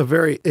got a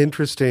very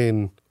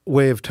interesting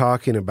way of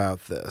talking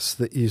about this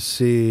that you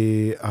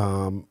see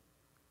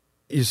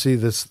You see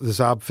this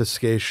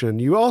obfuscation.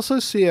 You also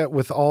see it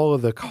with all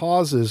of the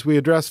causes we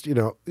addressed.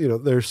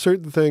 There are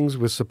certain things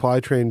with supply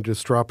chain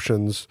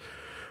disruptions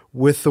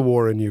with the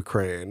war in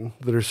Ukraine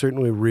that are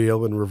certainly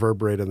real and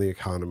reverberate in the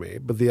economy.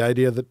 But the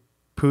idea that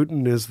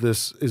Putin is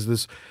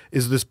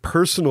this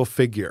personal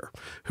figure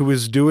who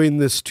is doing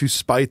this to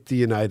spite the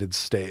United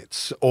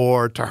States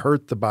or to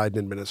hurt the Biden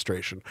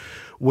administration.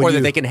 Or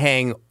that they can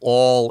hang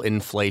all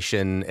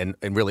inflation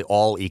and really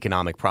all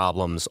economic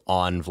problems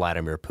on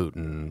Vladimir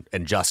Putin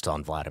and just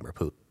on Vladimir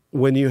Putin.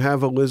 When you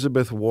have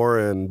Elizabeth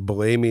Warren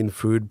blaming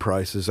food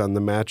prices on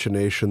the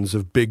machinations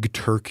of big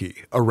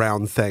turkey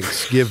around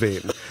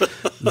Thanksgiving,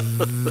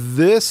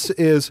 this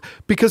is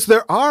because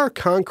there are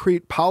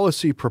concrete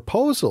policy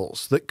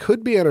proposals that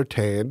could be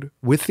entertained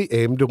with the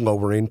aim to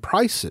lowering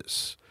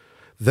prices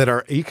that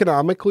are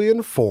economically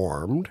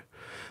informed,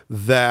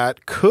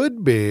 that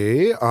could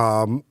be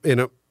in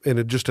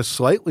a just a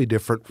slightly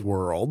different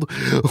world,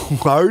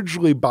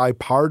 largely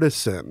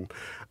bipartisan.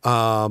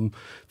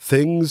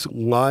 Things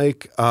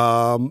like,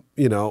 some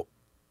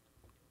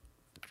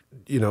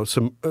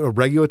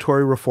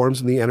regulatory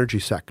reforms in the energy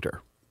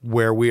sector,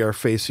 where we are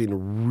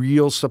facing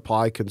real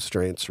supply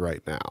constraints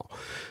right now.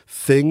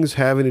 Things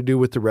having to do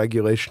with the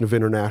regulation of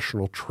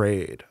international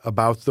trade,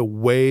 about the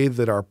way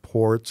that our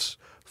ports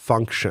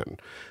function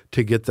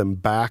to get them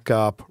back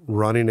up,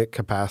 running at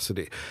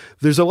capacity.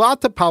 There's a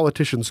lot that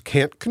politicians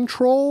can't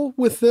control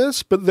with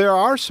this, but there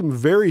are some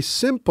very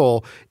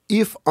simple,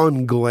 if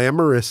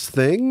unglamorous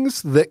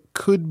things that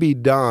could be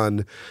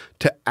done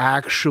to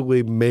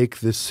actually make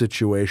this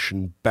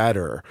situation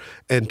better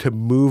and to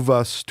move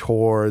us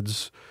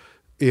towards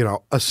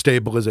a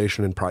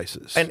stabilization in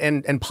prices.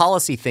 And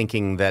policy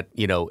thinking that,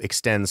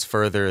 extends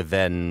further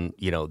than,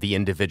 the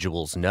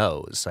individual's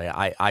nose.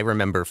 I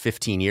remember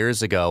 15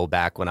 years ago,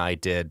 back when I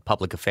did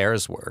public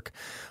affairs work,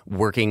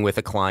 working with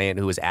a client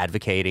who was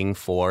advocating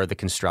for the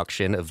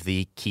construction of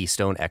the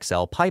Keystone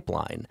XL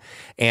pipeline.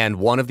 And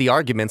one of the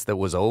arguments that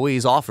was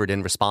always offered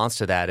in response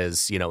to that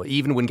is,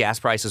 even when gas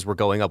prices were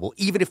going up, well,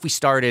 even if we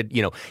started,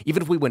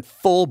 even if we went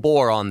full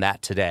bore on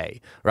that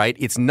today, right,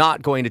 it's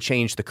not going to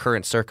change the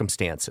current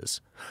circumstances.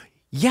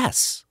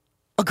 Yes,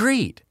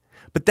 agreed.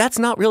 But that's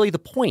not really the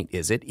point,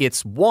 is it?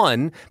 It's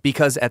one,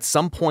 because at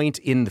some point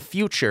in the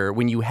future,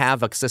 when you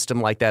have a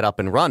system like that up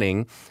and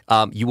running,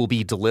 you will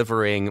be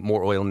delivering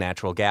more oil and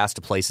natural gas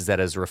to places that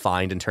is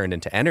refined and turned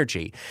into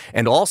energy.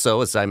 And also,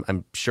 as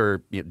I'm sure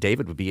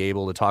David would be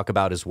able to talk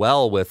about as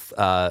well with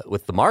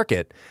the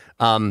market,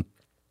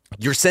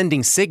 you're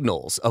sending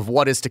signals of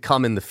what is to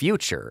come in the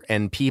future.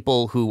 And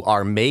people who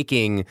are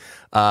making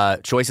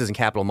choices in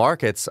capital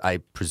markets, I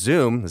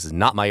presume, this is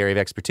not my area of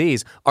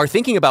expertise, are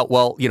thinking about,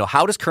 well,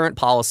 how does current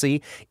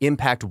policy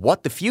impact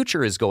what the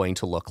future is going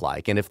to look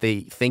like? And if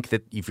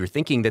you're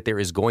thinking that there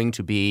is going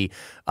to be,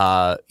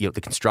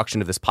 the construction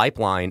of this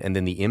pipeline and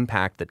then the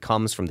impact that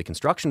comes from the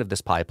construction of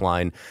this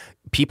pipeline,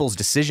 people's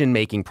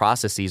decision-making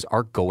processes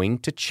are going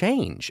to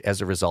change as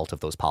a result of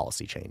those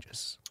policy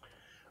changes.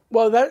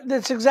 Well,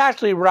 that's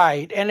exactly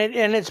right. And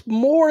it's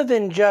more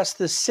than just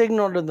the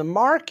signal to the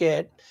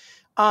market.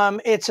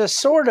 It's a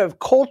sort of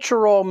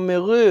cultural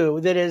milieu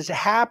that has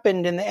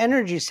happened in the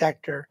energy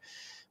sector.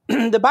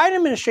 The Biden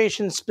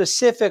administration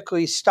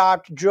specifically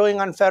stopped drilling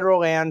on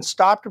federal land,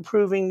 stopped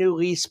approving new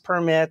lease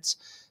permits,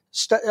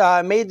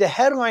 made the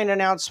headline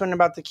announcement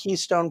about the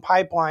Keystone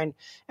pipeline.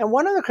 And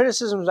one of the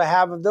criticisms I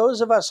have of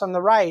those of us on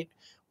the right,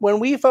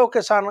 when we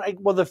focus on,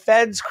 the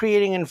Fed's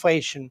creating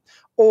inflation,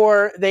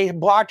 or they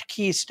blocked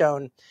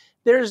Keystone,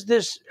 there's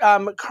this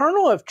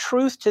kernel of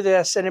truth to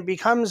this, and it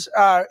becomes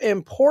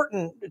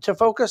important to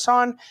focus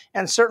on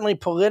and certainly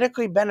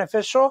politically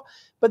beneficial.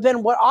 But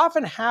then what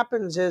often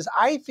happens is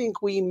I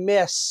think we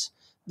miss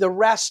the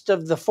rest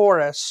of the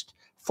forest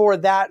for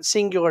that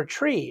singular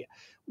tree.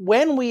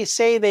 When we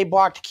say they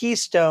blocked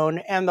Keystone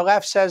and the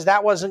left says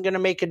that wasn't going to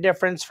make a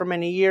difference for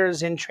many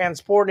years in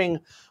transporting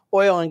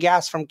oil and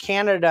gas from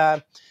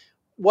Canada,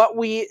 what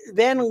we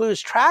then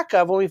lose track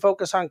of when we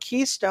focus on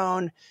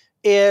Keystone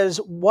is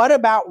what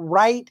about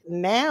right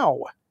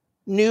now?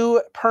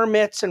 New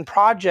permits and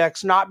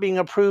projects not being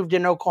approved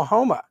in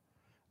Oklahoma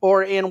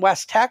or in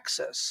West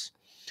Texas.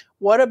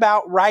 What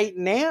about right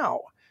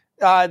now?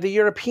 The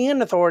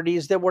European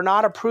authorities that were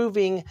not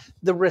approving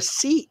the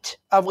receipt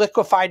of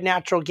liquefied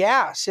natural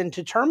gas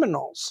into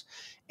terminals.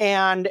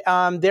 And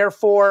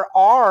therefore,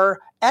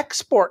 our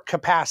export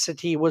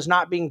capacity was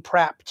not being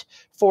prepped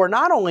for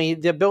not only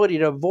the ability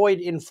to avoid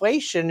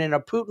inflation in a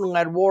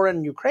Putin-led war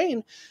in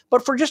Ukraine,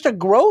 but for just a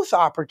growth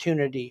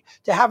opportunity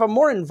to have a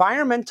more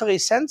environmentally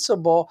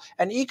sensible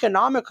and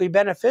economically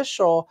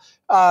beneficial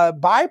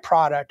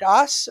byproduct.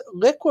 Us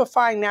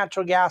liquefying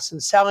natural gas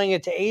and selling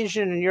it to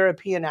Asian and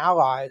European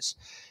allies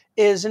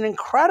is an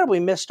incredibly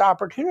missed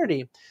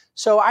opportunity.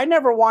 So I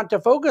never want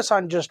to focus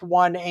on just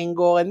one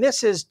angle. And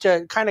this is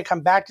to kind of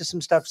come back to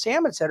some stuff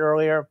Sam had said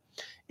earlier.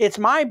 It's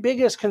my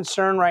biggest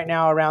concern right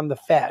now around the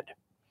Fed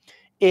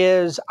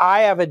is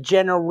I have a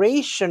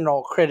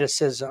generational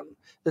criticism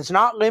that's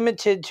not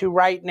limited to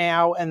right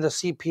now and the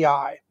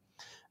CPI,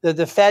 that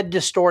the Fed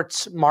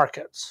distorts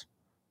markets.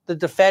 that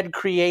the Fed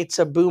creates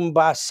a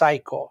boom-bust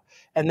cycle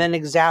and then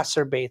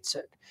exacerbates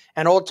it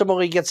and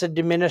ultimately gets a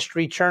diminished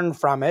return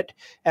from it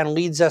and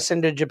leads us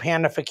into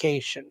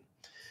Japanification.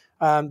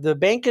 The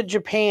Bank of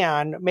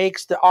Japan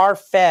makes our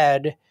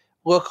Fed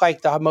look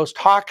like the most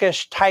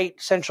hawkish,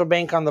 tight central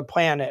bank on the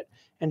planet,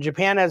 and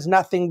Japan has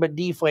nothing but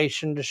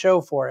deflation to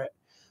show for it.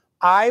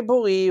 I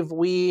believe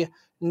we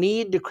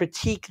need to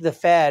critique the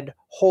Fed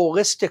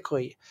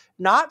holistically.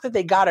 Not that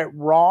they got it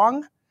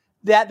wrong,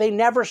 that they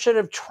never should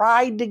have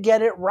tried to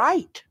get it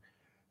right,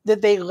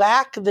 that they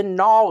lack the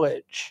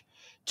knowledge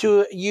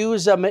to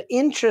use an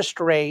interest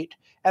rate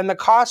and the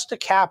cost of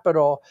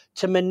capital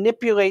to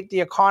manipulate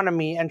the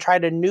economy and try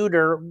to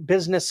neuter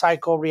business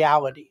cycle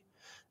reality.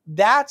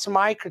 That's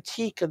my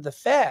critique of the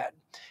Fed.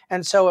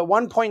 And so at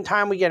one point in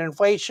time, we get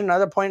inflation,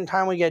 another point in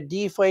time, we get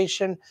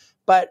deflation.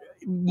 But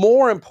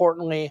more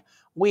importantly,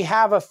 we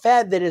have a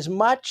Fed that is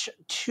much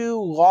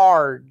too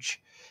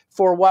large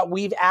for what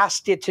we've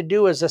asked it to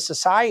do as a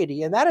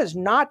society. And that is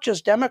not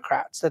just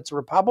Democrats, that's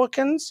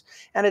Republicans,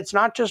 and it's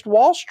not just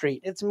Wall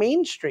Street, it's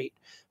Main Street.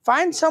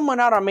 Find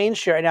someone out on Main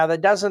Street right now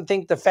that doesn't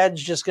think the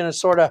Fed's just going to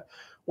sort of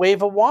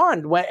wave a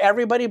wand when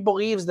everybody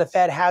believes the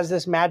Fed has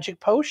this magic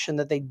potion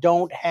that they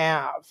don't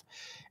have.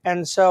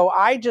 And so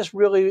I just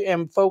really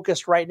am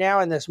focused right now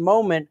in this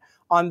moment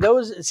on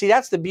those. See,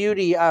 that's the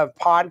beauty of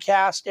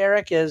podcast,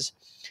 Eric, is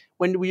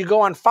when you go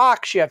on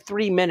Fox, you have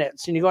 3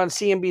 minutes, and you go on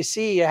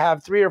CNBC, you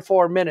have 3 or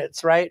 4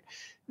 minutes, right?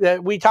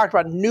 We talked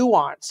about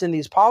nuance in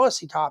these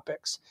policy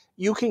topics.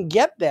 You can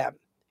get them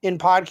in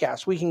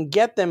podcasts. We can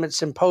get them at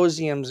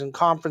symposiums and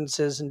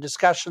conferences and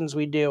discussions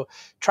we do,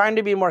 trying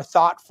to be more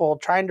thoughtful,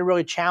 trying to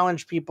really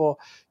challenge people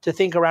to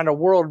think around a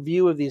world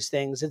view of these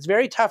things. It's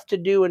very tough to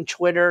do in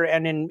Twitter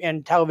and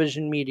in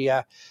television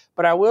media.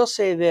 But I will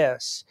say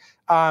this.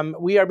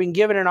 We are being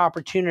given an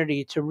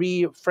opportunity to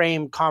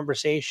reframe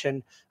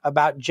conversation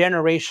about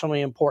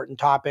generationally important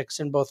topics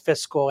in both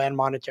fiscal and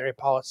monetary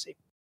policy.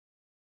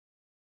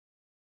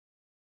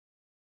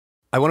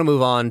 I want to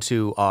move on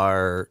to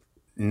our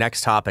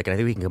next topic, and I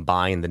think we can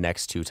combine the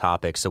next two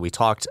topics. So we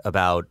talked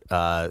about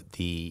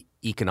the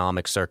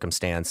economic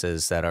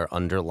circumstances that are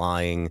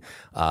underlying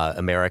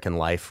American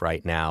life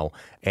right now.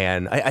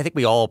 And I think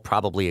we all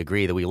probably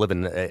agree that we live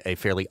in a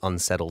fairly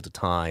unsettled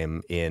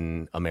time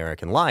in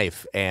American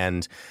life.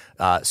 And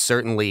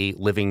certainly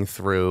living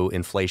through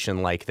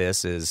inflation like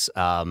this is,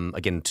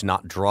 again, to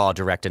not draw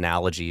direct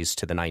analogies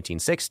to the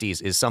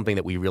 1960s, is something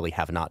that we really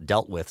have not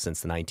dealt with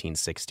since the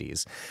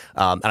 1960s.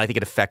 And I think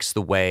it affects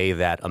the way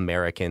that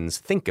Americans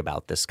think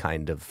about this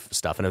kind of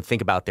stuff and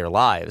think about their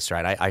lives,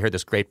 right? I heard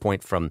this great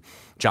point from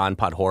John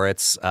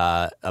Podhoretz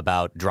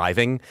about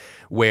driving,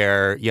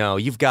 where,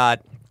 you've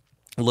got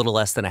a little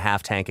less than a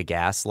half tank of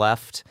gas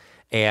left,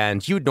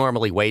 and you'd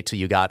normally wait till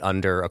you got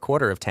under a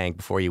quarter of tank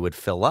before you would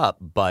fill up.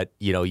 But,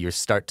 you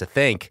start to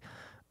think,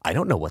 I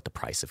don't know what the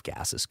price of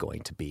gas is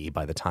going to be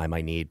by the time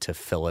I need to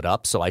fill it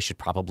up, so I should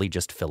probably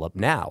just fill up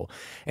now.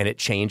 And it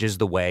changes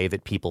the way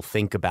that people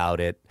think about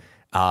it,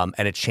 and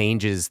it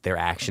changes their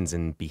actions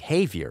and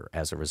behavior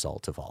as a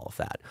result of all of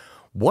that.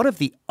 One of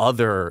the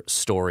other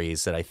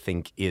stories that I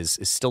think is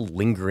still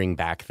lingering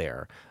back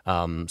there,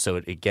 so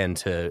again,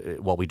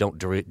 while we don't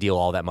deal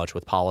all that much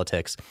with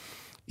politics,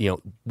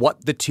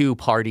 what the two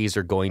parties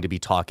are going to be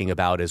talking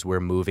about as we're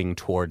moving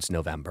towards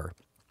November.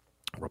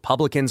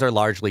 Republicans are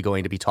largely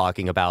going to be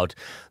talking about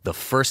the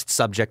first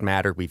subject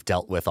matter we've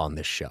dealt with on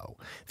this show,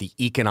 the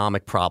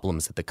economic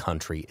problems that the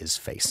country is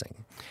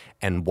facing.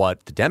 And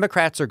what the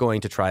Democrats are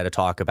going to try to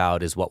talk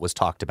about is what was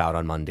talked about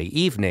on Monday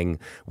evening,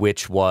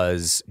 which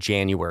was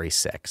January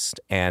 6th.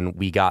 And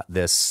we got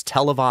this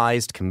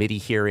televised committee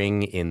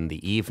hearing in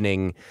the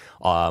evening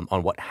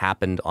on what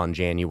happened on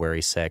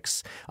January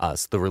 6th,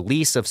 the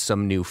release of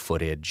some new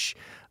footage.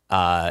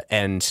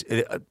 And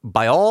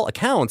by all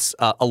accounts,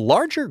 a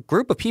larger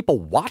group of people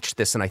watched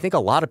this than I think a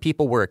lot of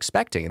people were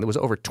expecting. And there was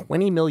over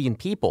 20 million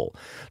people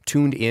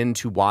tuned in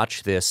to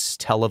watch this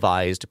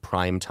televised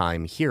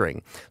primetime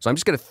hearing. So I'm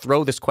just going to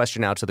throw this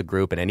question out to the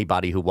group, and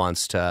anybody who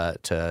wants to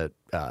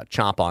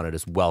chomp on it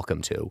is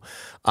welcome to.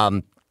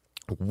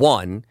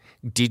 One,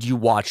 did you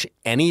watch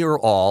any or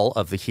all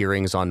of the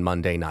hearings on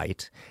Monday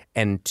night?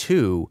 And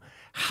two,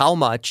 how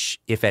much,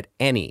 if at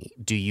any,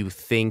 do you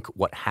think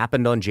what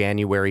happened on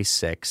January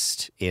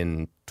 6th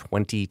in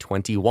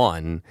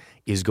 2021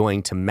 is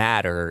going to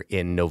matter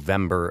in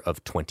November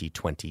of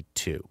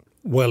 2022?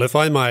 Well, if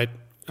I might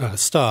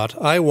start,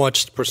 I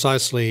watched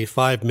precisely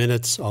 5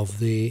 minutes of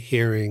the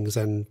hearings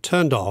and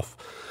turned off.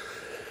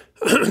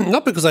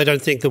 Not because I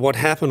don't think that what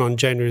happened on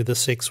January the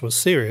 6th was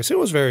serious. It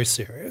was very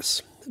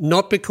serious.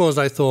 Not because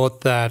I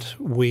thought that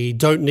we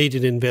don't need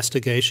an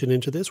investigation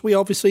into this. We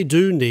obviously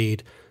do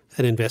need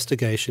an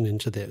investigation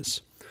into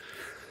this.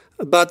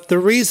 But the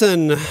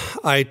reason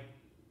I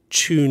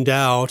tuned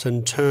out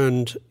and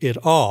turned it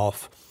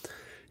off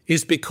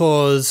is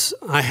because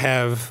I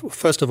have,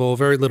 first of all,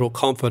 very little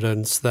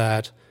confidence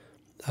that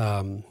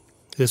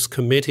this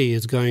committee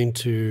is going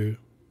to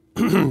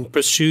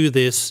pursue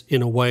this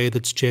in a way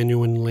that's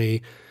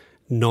genuinely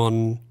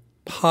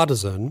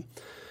non-partisan.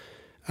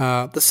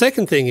 The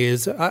second thing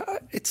is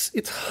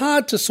it's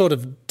hard to sort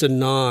of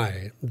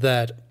deny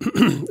that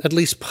at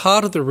least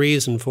part of the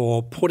reason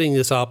for putting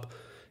this up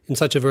in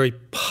such a very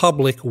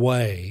public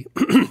way,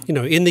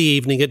 in the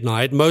evening at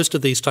night, most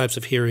of these types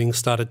of hearings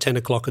start at 10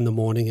 o'clock in the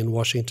morning in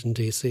Washington,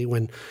 D.C.,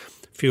 when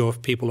fewer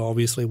people are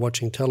obviously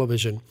watching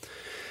television,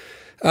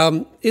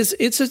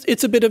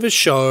 it's a bit of a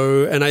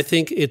show, and I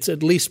think it's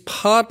at least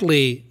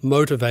partly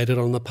motivated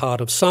on the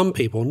part of some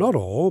people, not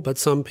all, but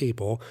some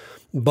people,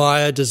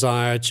 by a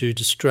desire to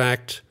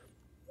distract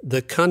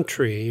the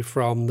country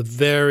from the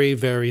very,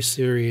 very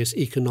serious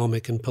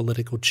economic and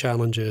political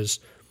challenges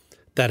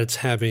that it's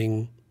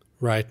having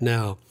right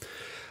now.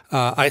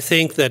 I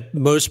think that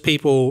most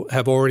people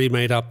have already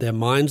made up their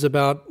minds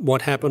about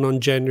what happened on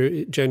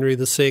January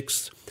the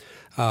 6th.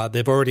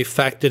 They've already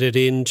factored it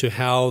into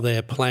how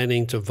they're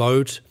planning to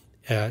vote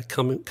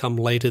come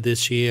later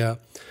this year.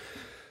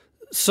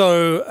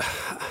 So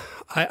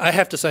I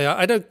have to say,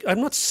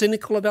 I'm not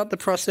cynical about the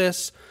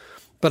process,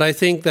 but I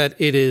think that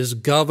it is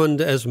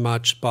governed as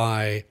much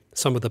by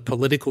some of the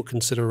political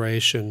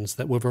considerations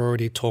that we've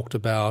already talked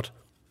about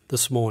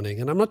this morning.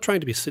 And I'm not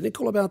trying to be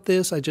cynical about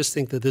this. I just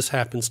think that this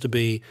happens to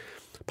be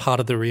part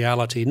of the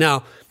reality.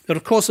 Now,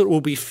 of course, it will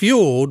be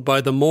fueled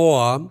by the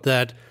more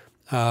that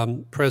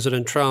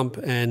President Trump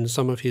and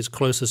some of his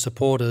closest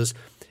supporters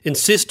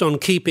insist on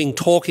keeping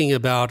talking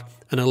about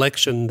an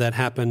election that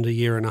happened a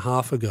year and a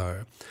half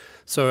ago.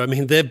 So, I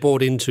mean, they've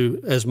bought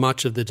into as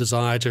much of the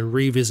desire to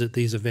revisit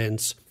these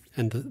events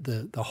and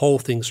the whole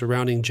thing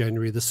surrounding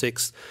January the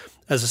 6th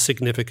as a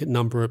significant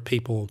number of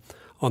people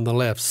on the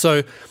left.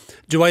 So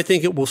do I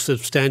think it will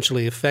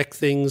substantially affect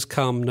things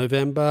come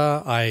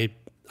November? I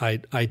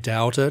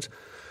doubt it.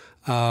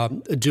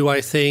 Do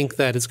I think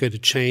that it's going to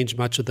change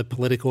much of the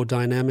political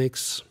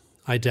dynamics?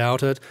 I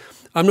doubt it.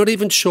 I'm not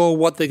even sure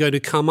what they're going to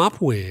come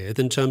up with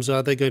in terms of,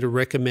 are they going to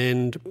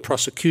recommend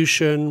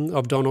prosecution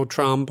of Donald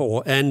Trump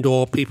or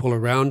people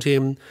around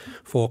him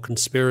for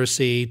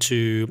conspiracy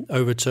to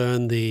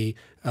overturn the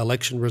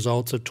election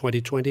results of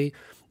 2020?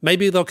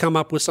 Maybe they'll come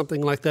up with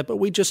something like that, but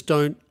we just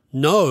don't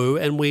know.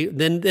 And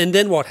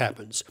then what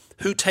happens?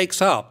 Who takes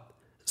up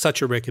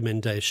such a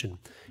recommendation?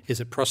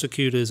 Is it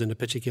prosecutors in a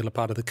particular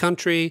part of the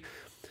country?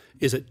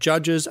 Is it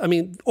judges? I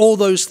mean, all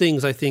those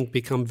things, I think,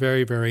 become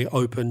very, very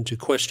open to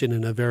question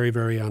and are very,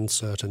 very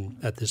uncertain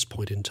at this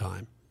point in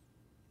time.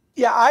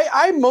 Yeah,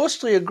 I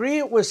mostly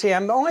agree with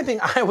Sam. The only thing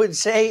I would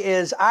say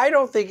is I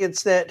don't think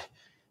it's that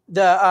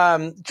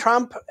the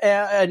Trump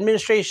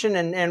administration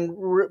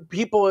and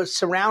people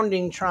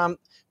surrounding Trump,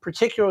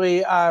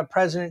 particularly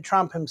President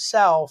Trump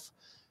himself,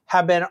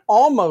 have been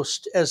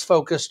almost as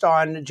focused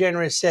on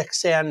January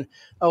 6th and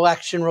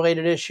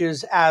election-related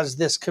issues as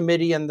this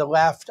committee and the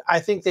left.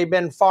 I think they've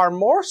been far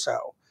more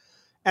so.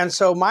 And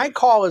so my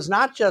call is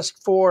not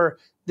just for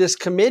this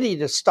committee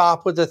to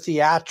stop with the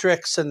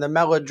theatrics and the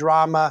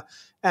melodrama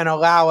and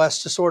allow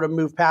us to sort of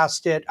move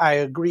past it. I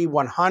agree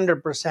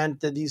 100%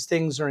 that these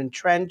things are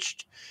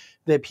entrenched,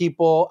 that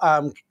people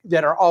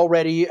that are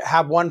already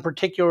have one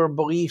particular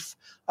belief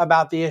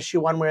about the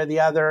issue one way or the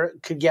other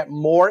could get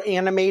more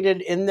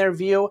animated in their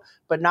view,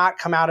 but not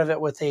come out of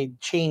it with a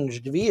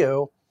changed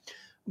view.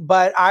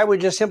 But I would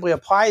just simply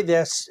apply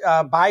this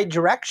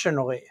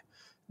bidirectionally,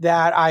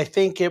 that I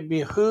think it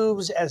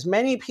behooves as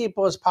many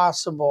people as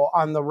possible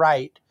on the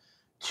right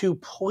to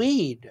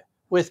plead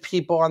with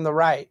people on the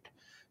right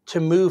to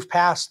move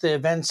past the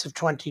events of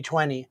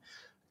 2020,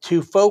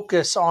 to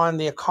focus on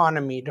the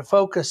economy, to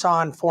focus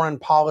on foreign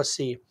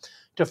policy,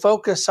 to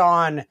focus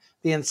on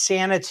the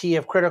insanity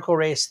of critical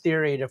race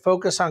theory, to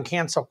focus on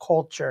cancel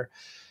culture.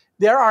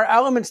 There are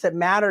elements that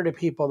matter to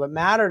people, that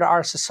matter to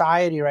our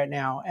society right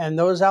now. And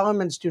those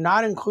elements do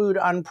not include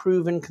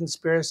unproven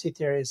conspiracy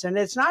theories. And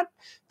it's not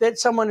that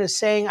someone is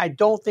saying, I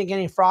don't think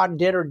any fraud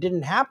did or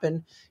didn't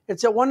happen.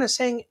 It's that one is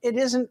saying it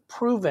isn't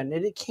proven.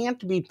 It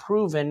can't be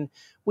proven.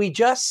 We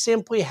just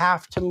simply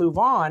have to move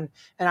on.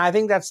 And I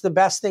think that's the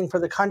best thing for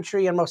the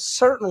country and most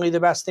certainly the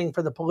best thing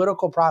for the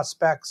political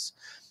prospects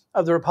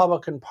of the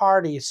Republican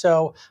Party.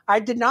 So I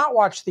did not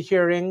watch the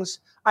hearings.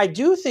 I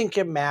do think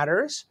it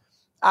matters.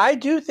 I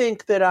do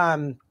think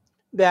that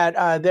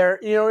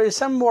there is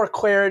some more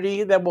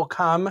clarity that will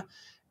come,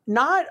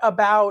 not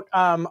about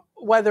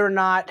whether or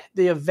not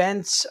the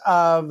events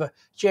of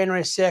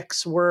January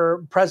 6th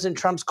were President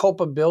Trump's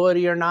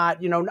culpability or not.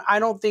 I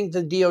don't think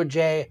the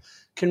DOJ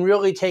can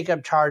really take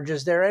up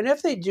charges there. And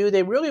if they do,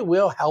 they really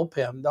will help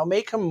him. They'll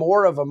make him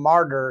more of a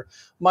martyr,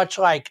 much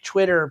like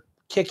Twitter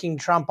kicking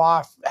Trump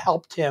off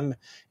helped him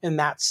in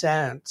that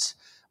sense.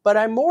 But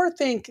I more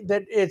think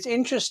that it's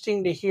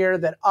interesting to hear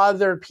that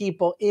other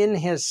people in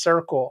his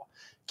circle,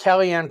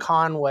 Kellyanne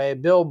Conway,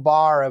 Bill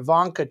Barr,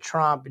 Ivanka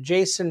Trump,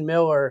 Jason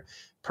Miller,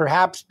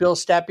 perhaps Bill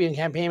Stepien,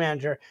 campaign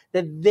manager,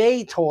 that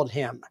they told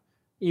him,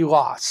 you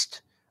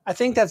lost. I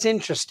think that's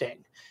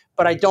interesting,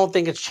 but I don't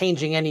think it's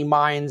changing any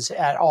minds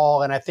at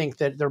all. And I think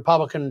that the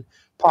Republican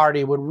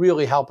Party would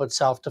really help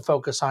itself to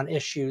focus on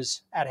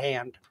issues at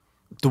hand.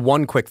 The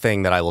one quick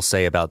thing that I will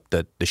say about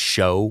the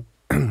show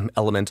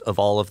element of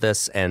all of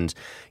this. And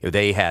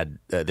they had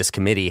this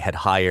committee had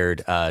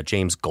hired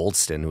James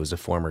Goldston, who was a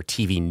former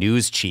TV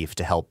news chief,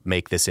 to help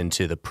make this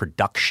into the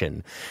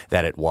production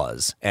that it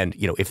was. And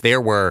if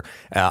there were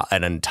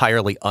an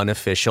entirely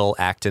unofficial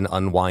act and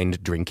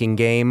unwind drinking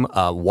game,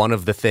 one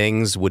of the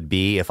things would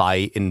be if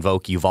I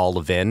invoke Yuval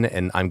Levin,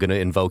 and I'm going to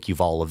invoke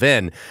Yuval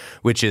Levin,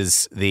 which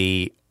is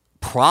the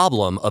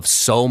problem of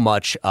so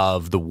much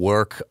of the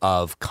work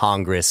of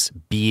Congress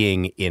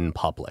being in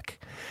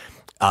public.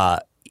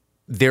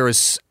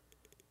 There's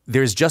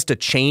just a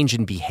change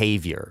in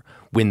behavior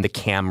when the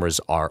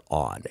cameras are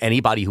on.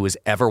 Anybody who has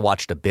ever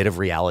watched a bit of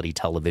reality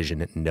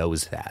television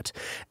knows that.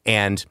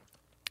 And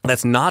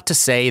that's not to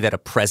say that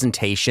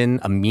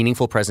a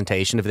meaningful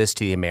presentation of this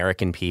to the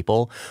American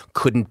people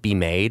couldn't be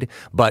made.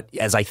 But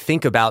as I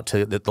think about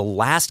the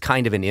last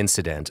kind of an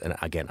incident, and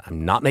again,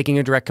 I'm not making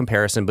a direct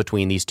comparison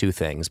between these two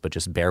things, but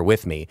just bear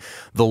with me.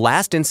 The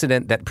last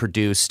incident that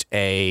produced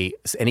any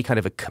kind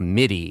of a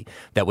committee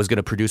that was going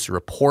to produce a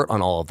report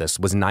on all of this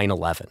was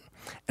 9/11.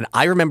 And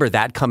I remember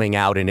that coming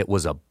out, and it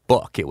was a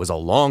book. It was a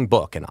long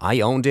book, and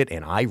I owned it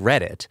and I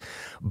read it.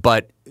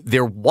 But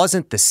there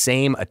wasn't the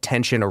same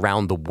attention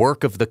around the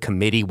work of the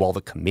committee while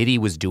the committee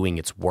was doing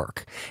its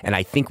work. And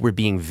I think we're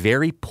being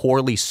very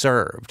poorly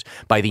served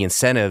by the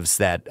incentives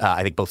that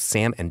I think both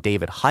Sam and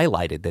David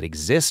highlighted that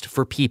exist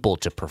for people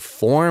to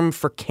perform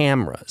for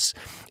cameras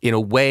in a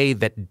way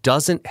that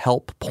doesn't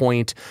help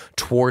point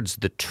towards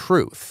the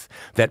truth,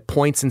 that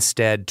points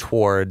instead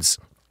towards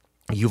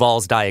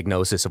Yuval's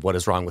diagnosis of what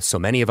is wrong with so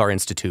many of our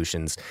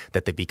institutions,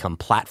 that they become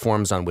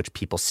platforms on which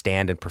people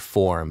stand and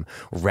perform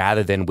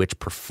rather than which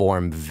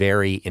perform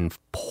very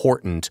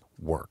important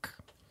work.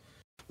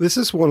 This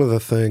is one of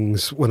the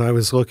things when I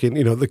was looking,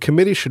 the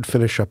committee should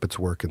finish up its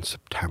work in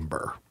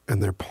September,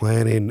 and they're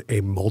planning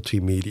a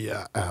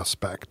multimedia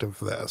aspect of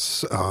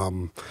this,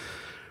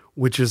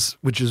 which is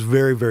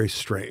very, very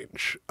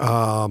strange.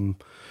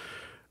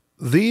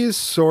 These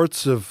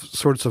sorts of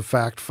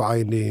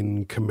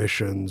fact-finding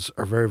commissions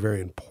are very, very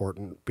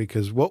important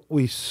because what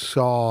we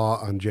saw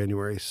on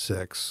January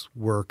 6th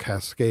were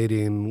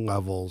cascading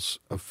levels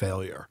of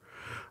failure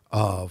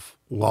of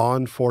law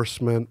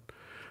enforcement,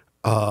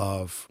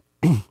 of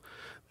the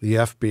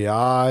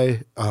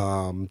FBI,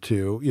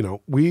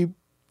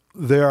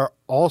 there are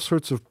all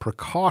sorts of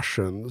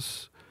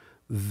precautions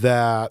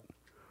that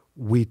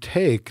we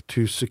take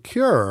to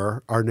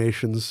secure our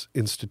nation's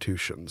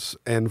institutions.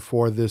 And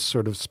for this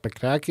sort of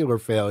spectacular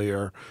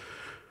failure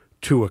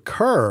to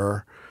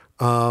occur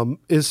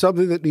is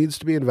something that needs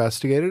to be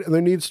investigated, and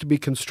there needs to be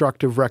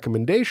constructive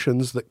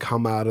recommendations that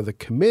come out of the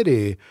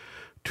committee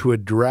to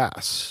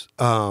address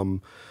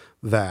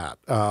that.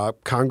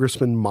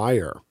 Congressman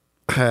Meyer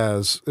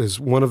is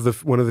one of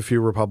the few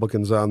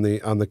Republicans on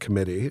the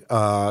committee.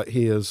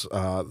 He is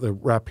the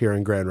rep here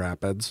in Grand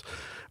Rapids.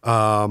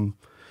 I've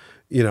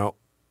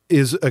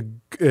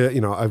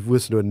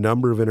listened to a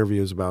number of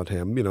interviews about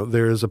him.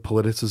 There is a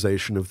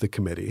politicization of the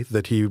committee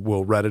that he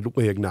will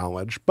readily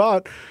acknowledge,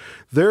 but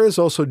there is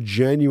also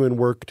genuine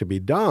work to be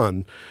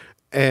done.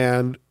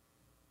 And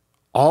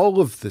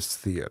all of this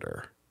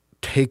theater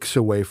takes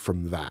away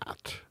from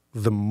that.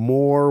 The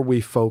more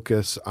we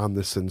focus on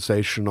the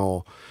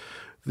sensational,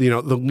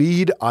 the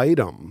lead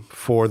item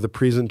for the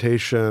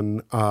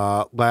presentation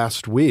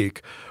last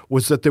week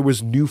was that there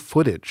was new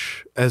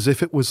footage, as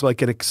if it was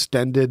like an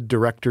extended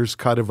director's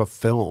cut of a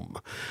film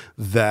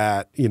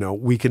that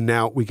we can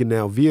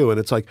now view, and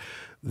it's like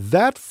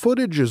that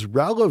footage is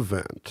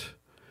relevant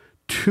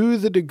to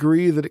the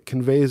degree that it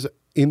conveys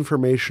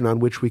information on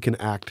which we can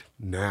act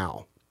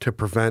now to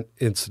prevent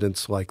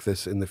incidents like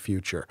this in the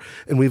future,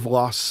 and we've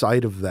lost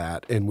sight of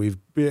that, and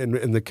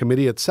the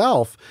committee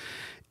itself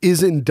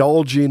is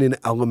indulging in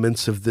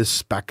elements of this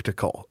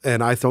spectacle.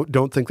 And I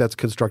don't think that's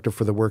constructive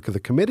for the work of the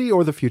committee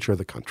or the future of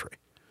the country.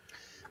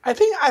 I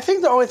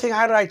think the only thing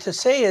I'd like to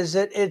say is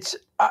that it's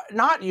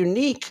not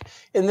unique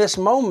in this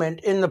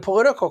moment in the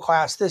political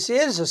class. This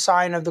is a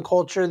sign of the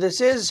culture. This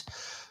is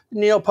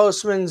Neil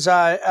Postman's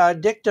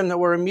dictum that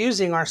we're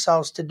amusing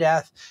ourselves to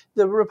death.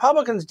 The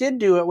Republicans did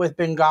do it with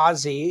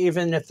Benghazi,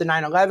 even if the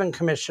 9/11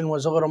 Commission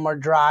was a little more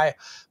dry.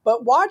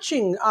 But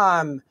watching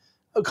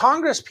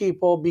Congress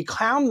people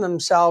beclown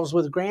themselves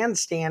with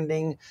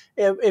grandstanding.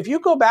 If you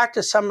go back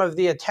to some of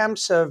the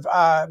attempts of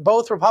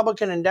both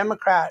Republican and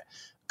Democrat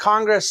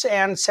Congress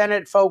and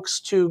Senate folks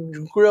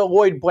to grill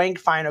Lloyd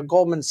Blankfein of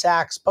Goldman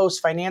Sachs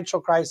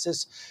post-financial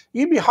crisis,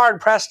 you'd be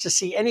hard-pressed to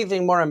see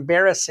anything more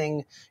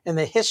embarrassing in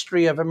the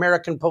history of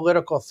American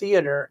political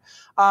theater.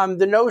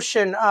 The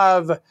notion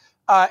of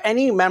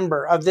any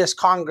member of this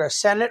Congress,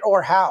 Senate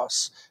or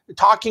House,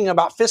 talking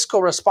about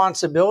fiscal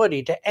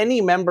responsibility to any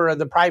member of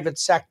the private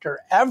sector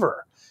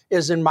ever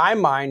is, in my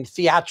mind,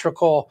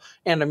 theatrical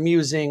and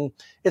amusing.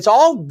 It's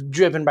all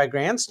driven by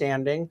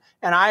grandstanding.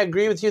 And I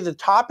agree with you. The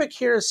topic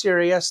here is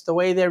serious. The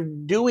way they're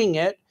doing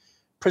it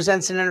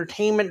presents an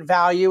entertainment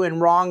value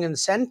and wrong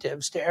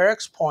incentives, to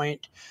Eric's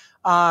point.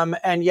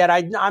 And yet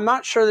I'm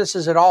not sure this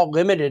is at all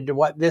limited to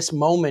what this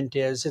moment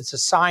is. It's a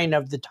sign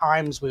of the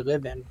times we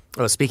live in.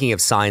 Well, speaking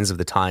of signs of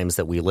the times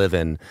that we live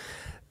in,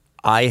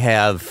 I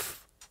have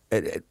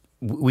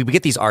we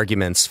get these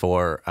arguments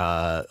for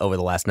over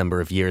the last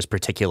number of years,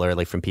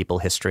 particularly from people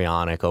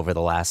histrionic over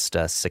the last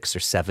 6 or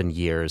 7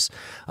 years.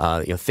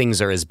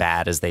 Things are as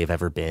bad as they've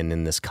ever been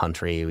in this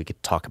country. We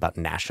could talk about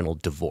national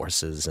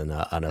divorces and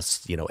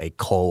a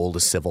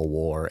cold civil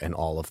war and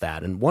all of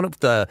that. And one of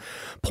the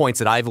points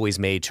that I've always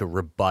made to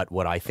rebut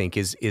what I think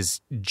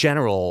is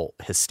general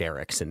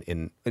hysterics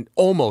in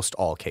almost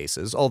all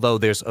cases, although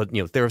there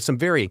are some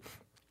very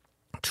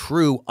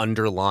true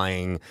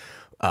underlying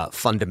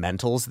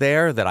fundamentals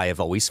there that I have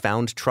always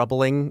found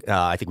troubling.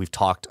 I think we've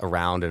talked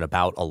around and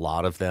about a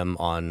lot of them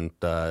in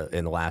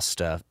the last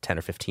 10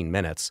 or 15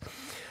 minutes.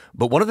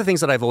 But one of the things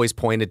that I've always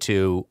pointed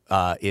to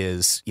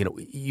is,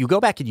 you go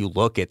back and you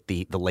look at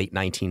the late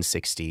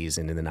 1960s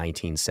and in the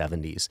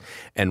 1970s,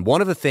 and one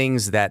of the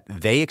things that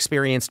they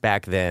experienced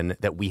back then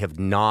that we have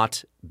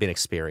not been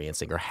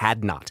experiencing or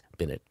had not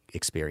been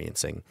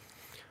experiencing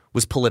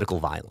was political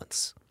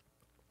violence.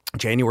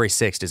 January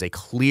 6th is a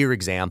clear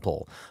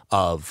example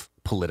of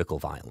political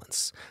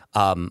violence.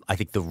 I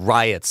think the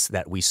riots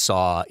that we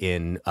saw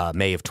in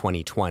May of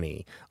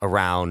 2020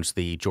 around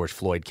the George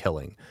Floyd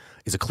killing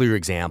is a clear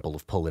example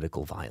of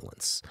political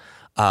violence.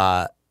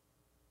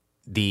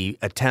 The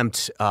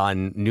attempt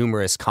on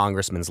numerous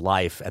congressmen's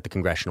life at the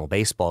congressional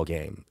baseball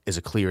game is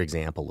a clear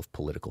example of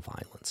political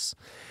violence.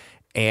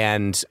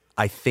 And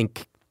I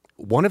think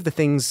one of the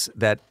things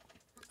that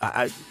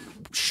I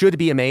should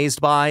be amazed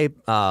by,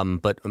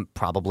 but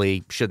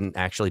probably shouldn't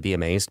actually be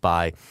amazed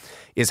by,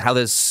 is how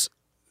this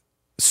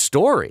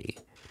story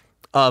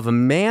of a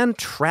man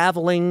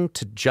traveling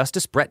to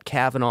Justice Brett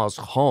Kavanaugh's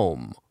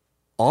home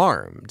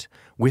armed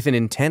with an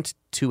intent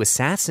to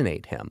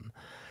assassinate him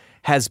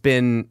has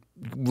been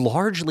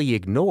largely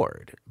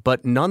ignored,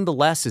 but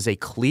nonetheless is a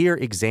clear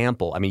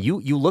example. I mean,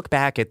 you look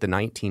back at the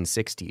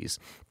 1960s.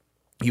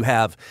 You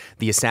have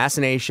the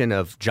assassination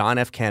of John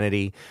F.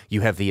 Kennedy. You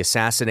have the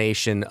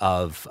assassination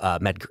of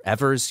Medgar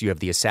Evers. You have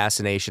the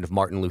assassination of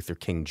Martin Luther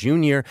King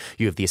Jr.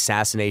 You have the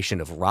assassination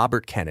of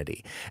Robert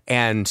Kennedy.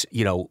 And,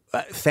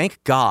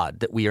 thank God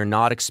that we are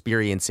not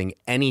experiencing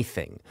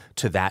anything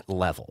to that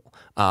level.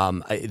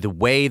 The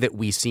way that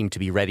we seem to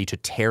be ready to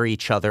tear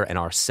each other and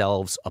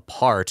ourselves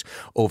apart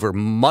over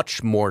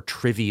much more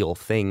trivial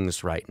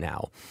things right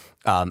now.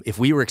 If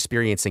we were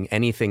experiencing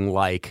anything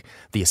like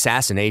the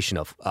assassination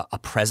of a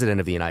president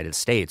of the United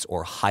States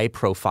or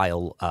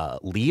high-profile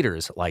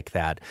leaders like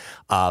that,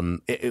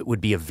 it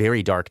would be a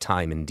very dark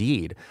time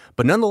indeed.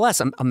 But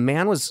nonetheless, a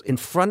man was in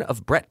front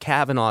of Brett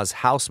Kavanaugh's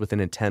house with an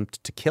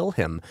attempt to kill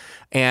him.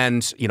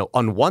 And,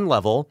 on one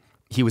level,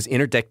 he was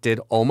interdicted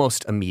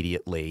almost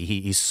immediately.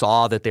 He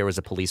saw that there was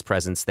a police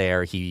presence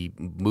there. He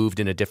moved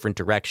in a different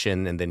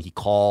direction, and then he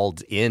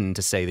called in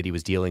to say that he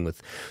was dealing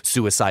with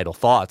suicidal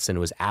thoughts. And it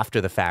was after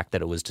the fact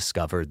that it was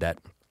discovered that,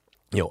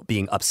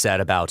 being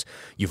upset about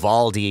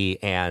Uvalde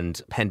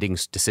and pending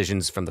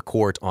decisions from the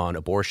court on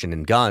abortion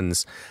and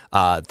guns,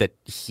 that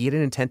he had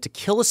an intent to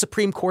kill a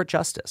Supreme Court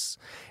justice.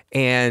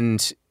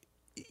 And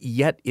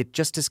yet it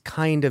just is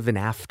kind of an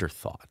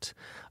afterthought.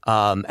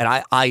 And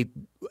I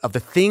of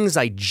the things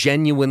I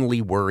genuinely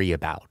worry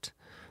about,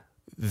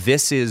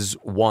 this is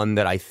one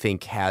that I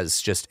think has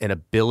just an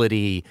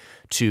ability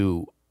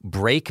to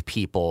break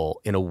people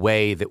in a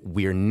way that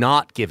we're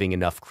not giving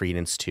enough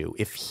credence to.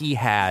 If he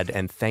had,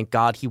 and thank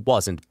God he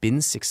wasn't,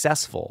 been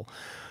successful,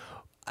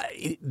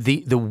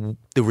 the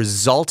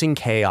resulting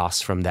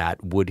chaos from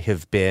that would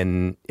have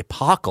been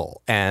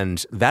epochal.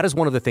 And that is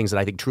one of the things that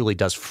I think truly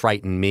does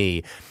frighten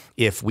me.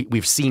 If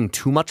we've seen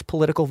too much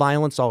political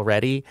violence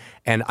already,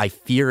 and I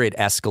fear it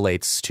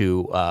escalates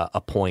to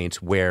a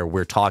point where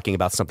we're talking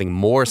about something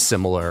more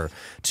similar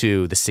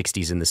to the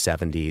 60s and the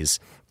 70s.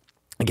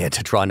 Again,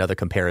 to draw another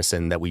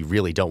comparison that we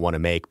really don't want to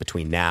make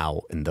between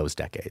now and those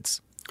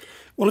decades.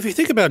 Well, if you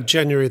think about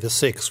January the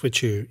 6th,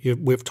 which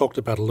we've talked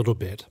about a little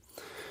bit,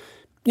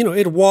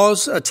 it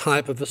was a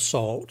type of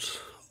assault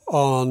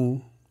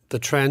on the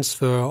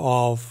transfer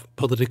of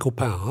political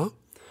power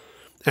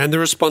and the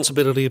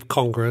responsibility of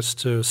Congress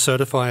to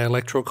certify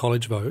electoral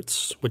college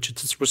votes, which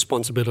is its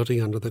responsibility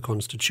under the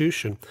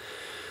Constitution.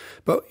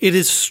 But it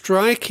is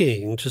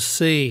striking to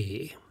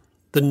see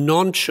the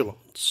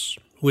nonchalance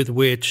with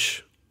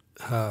which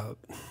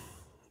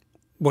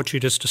what you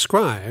just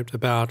described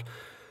about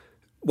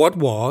what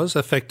was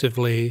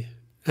effectively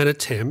an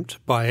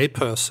attempt by a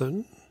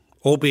person,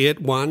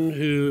 albeit one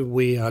who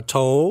we are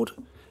told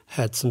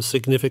had some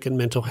significant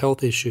mental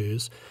health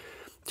issues,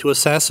 to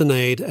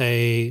assassinate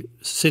a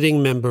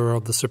sitting member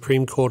of the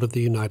Supreme Court of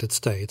the United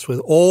States, with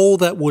all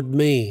that would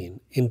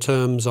mean in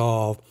terms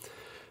of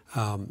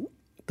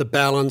the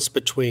balance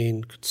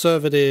between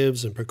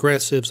conservatives and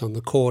progressives on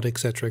the court, et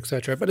cetera, et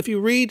cetera. But if you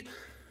read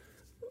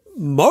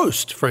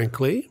most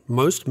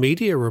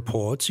media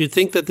reports, you'd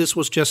think that this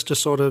was just a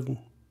sort of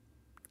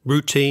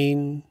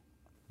routine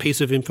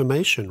piece of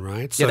information,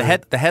 right? So,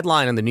 the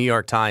headline in the New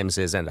York Times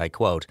is, and I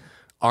quote,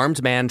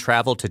 "Armed man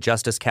traveled to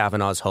Justice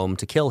Kavanaugh's home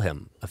to kill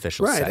him,"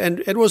 officials said. Right,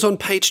 and it was on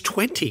page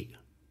 20.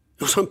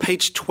 It was on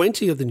page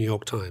 20 of the New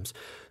York Times.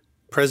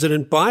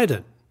 President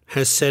Biden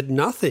has said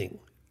nothing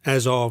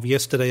as of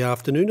yesterday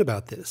afternoon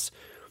about this.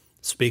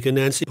 Speaker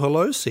Nancy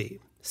Pelosi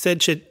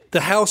said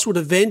the House would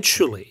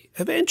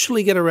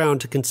eventually get around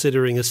to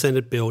considering a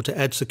Senate bill to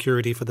add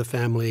security for the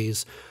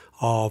families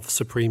of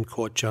Supreme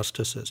Court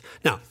justices.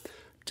 Now,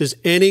 does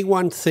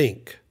anyone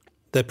think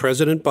that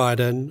President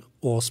Biden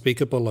or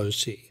Speaker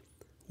Pelosi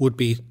would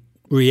be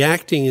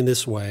reacting in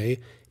this way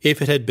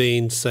if it had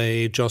been,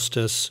 say,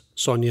 Justice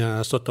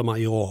Sonia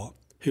Sotomayor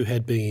who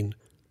had been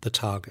the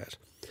target?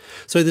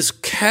 So this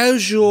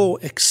casual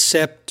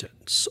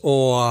acceptance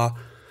or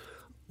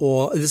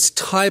this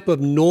type of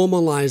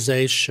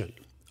normalization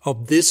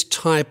of this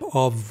type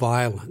of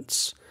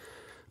violence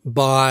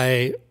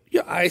by,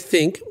 I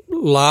think,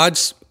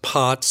 large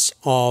parts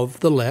of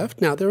the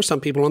left. Now, there are some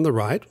people on the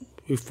right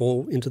who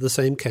fall into the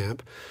same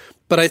camp,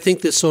 but I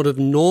think this sort of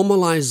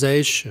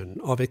normalization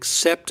of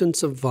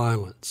acceptance of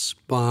violence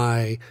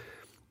by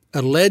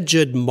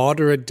alleged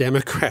moderate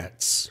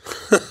Democrats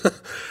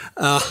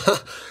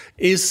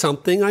is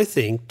something I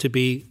think to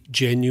be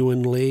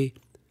genuinely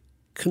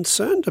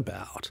concerned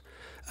about.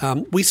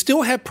 We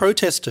still have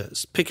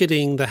protesters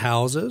picketing the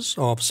houses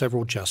of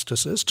several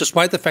justices,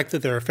 despite the fact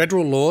that there are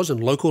federal laws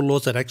and local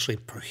laws that actually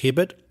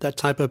prohibit that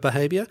type of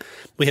behavior.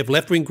 We have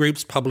left-wing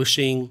groups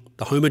publishing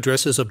the home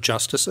addresses of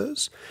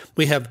justices.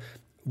 We have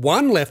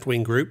one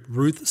left-wing group,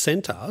 Ruth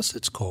Sent Us,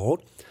 it's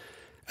called,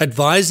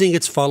 advising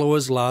its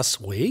followers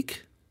last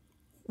week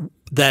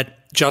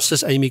that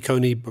Justice Amy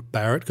Coney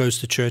Barrett goes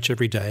to church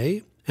every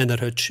day and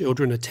that her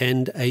children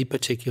attend a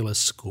particular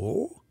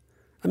school.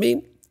 I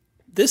mean,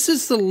 this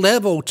is the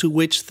level to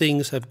which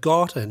things have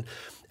gotten.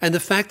 And the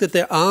fact that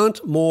there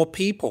aren't more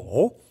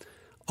people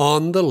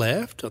on the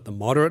left, or the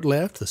moderate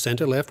left, the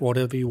center left,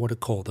 whatever you want to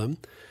call them,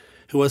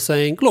 who are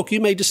saying, look, you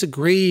may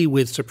disagree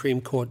with Supreme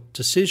Court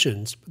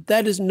decisions, but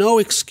that is no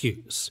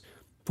excuse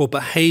for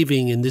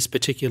behaving in this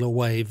particular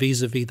way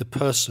vis-a-vis the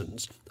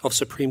persons of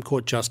Supreme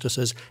Court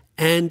justices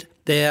and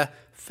their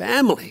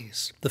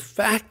families. The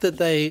fact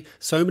that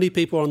so many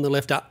people on the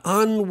left are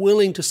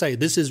unwilling to say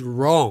this is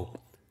wrong,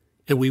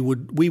 and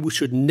we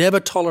should never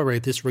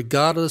tolerate this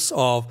regardless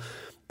of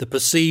the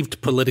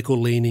perceived political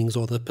leanings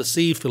or the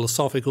perceived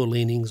philosophical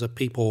leanings of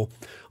people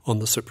on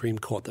the Supreme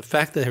Court. The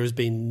fact that there has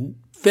been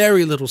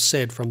very little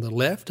said from the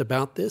left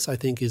about this, I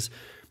think, is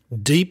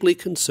deeply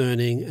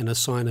concerning and a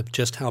sign of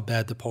just how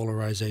bad the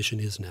polarization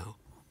is now.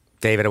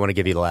 David, I want to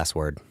give you the last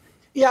word.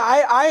 Yeah,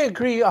 I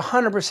agree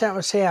 100%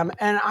 with Sam.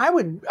 And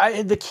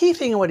the key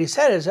thing in what he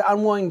said is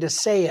I'm willing to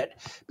say it,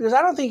 because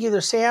I don't think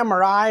either Sam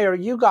or I or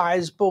you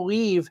guys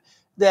believe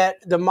that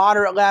the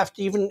moderate left,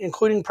 even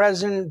including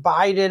President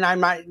Biden, I'm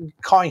not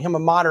calling him a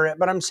moderate,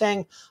 but I'm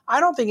saying I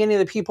don't think any of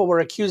the people we're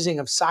accusing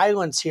of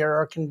silence here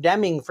or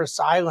condemning for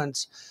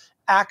silence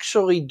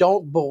actually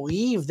don't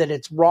believe that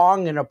it's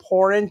wrong and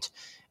abhorrent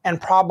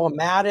and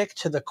problematic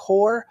to the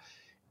core.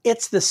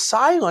 It's the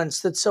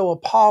silence that's so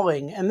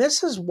appalling. And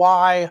this is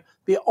why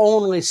the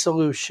only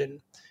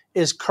solution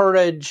is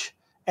courage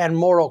and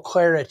moral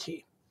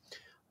clarity.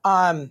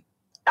 I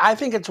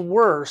think it's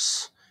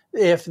worse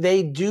if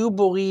they do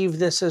believe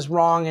this is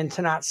wrong and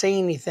to not say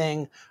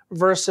anything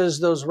versus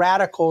those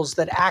radicals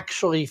that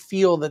actually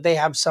feel that they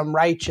have some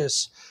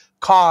righteous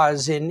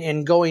cause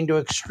in going to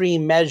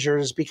extreme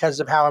measures because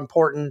of how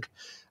important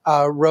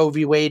Roe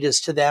v. Wade is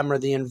to them, or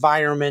the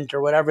environment,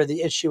 or whatever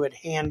the issue at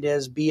hand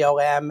is,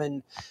 BLM,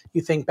 and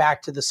you think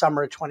back to the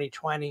summer of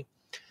 2020.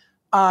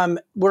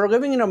 We're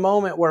living in a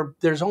moment where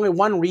there's only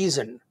one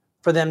reason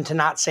for them to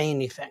not say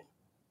anything,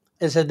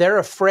 is that they're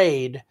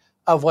afraid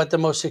of what the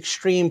most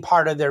extreme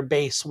part of their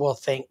base will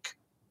think.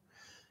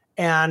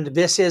 And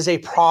this is a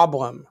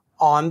problem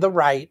on the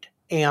right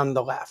and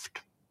the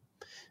left.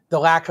 The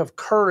lack of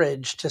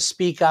courage to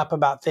speak up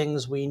about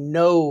things we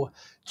know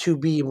to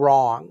be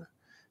wrong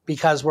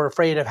because we're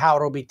afraid of how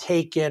it'll be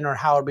taken or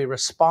how it'll be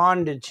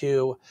responded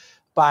to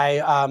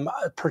by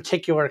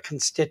particular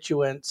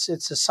constituents.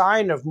 It's a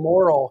sign of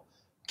moral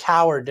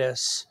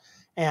cowardice,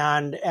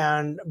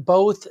 and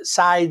both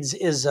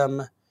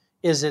sides-ism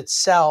is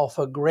itself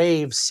a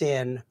grave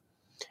sin.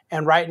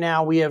 And right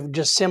now we have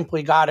just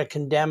simply got to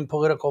condemn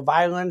political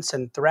violence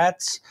and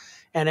threats,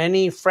 and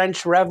any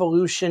French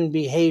Revolution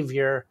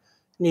behavior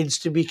needs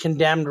to be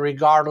condemned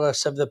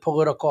regardless of the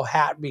political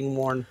hat being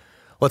worn.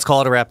 Let's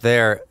call it a wrap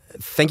there.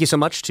 Thank you so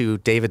much to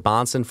David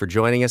Bahnsen for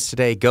joining us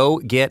today. Go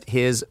get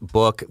his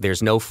book,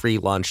 There's No Free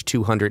Lunch,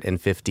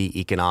 250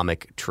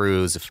 Economic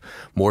Truths. If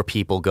more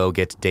people go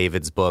get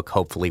David's book,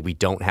 hopefully we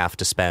don't have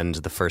to spend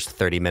the first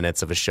 30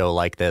 minutes of a show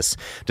like this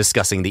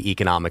discussing the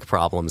economic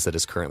problems that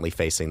is currently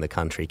facing the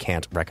country.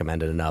 Can't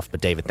recommend it enough. But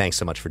David, thanks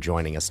so much for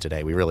joining us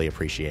today. We really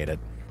appreciate it.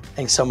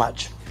 Thanks so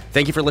much.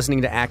 Thank you for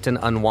listening to Act and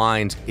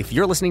Unwind. If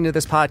you're listening to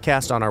this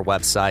podcast on our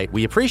website,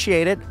 we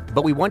appreciate it,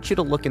 but we want you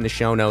to look in the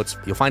show notes.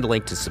 You'll find a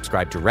link to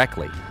subscribe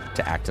directly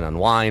to Act and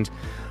Unwind,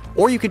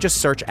 or you could just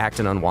search Act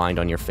and Unwind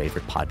on your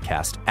favorite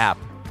podcast app.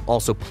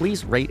 Also,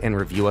 please rate and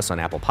review us on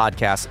Apple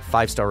Podcasts,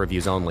 5-star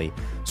reviews only,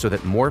 so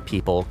that more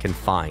people can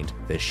find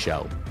this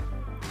show.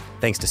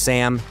 Thanks to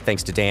Sam,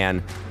 thanks to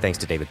Dan, thanks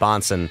to David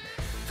Bahnsen.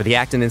 For the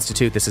Acton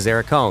Institute, this is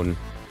Eric Cohn.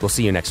 We'll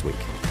see you next week.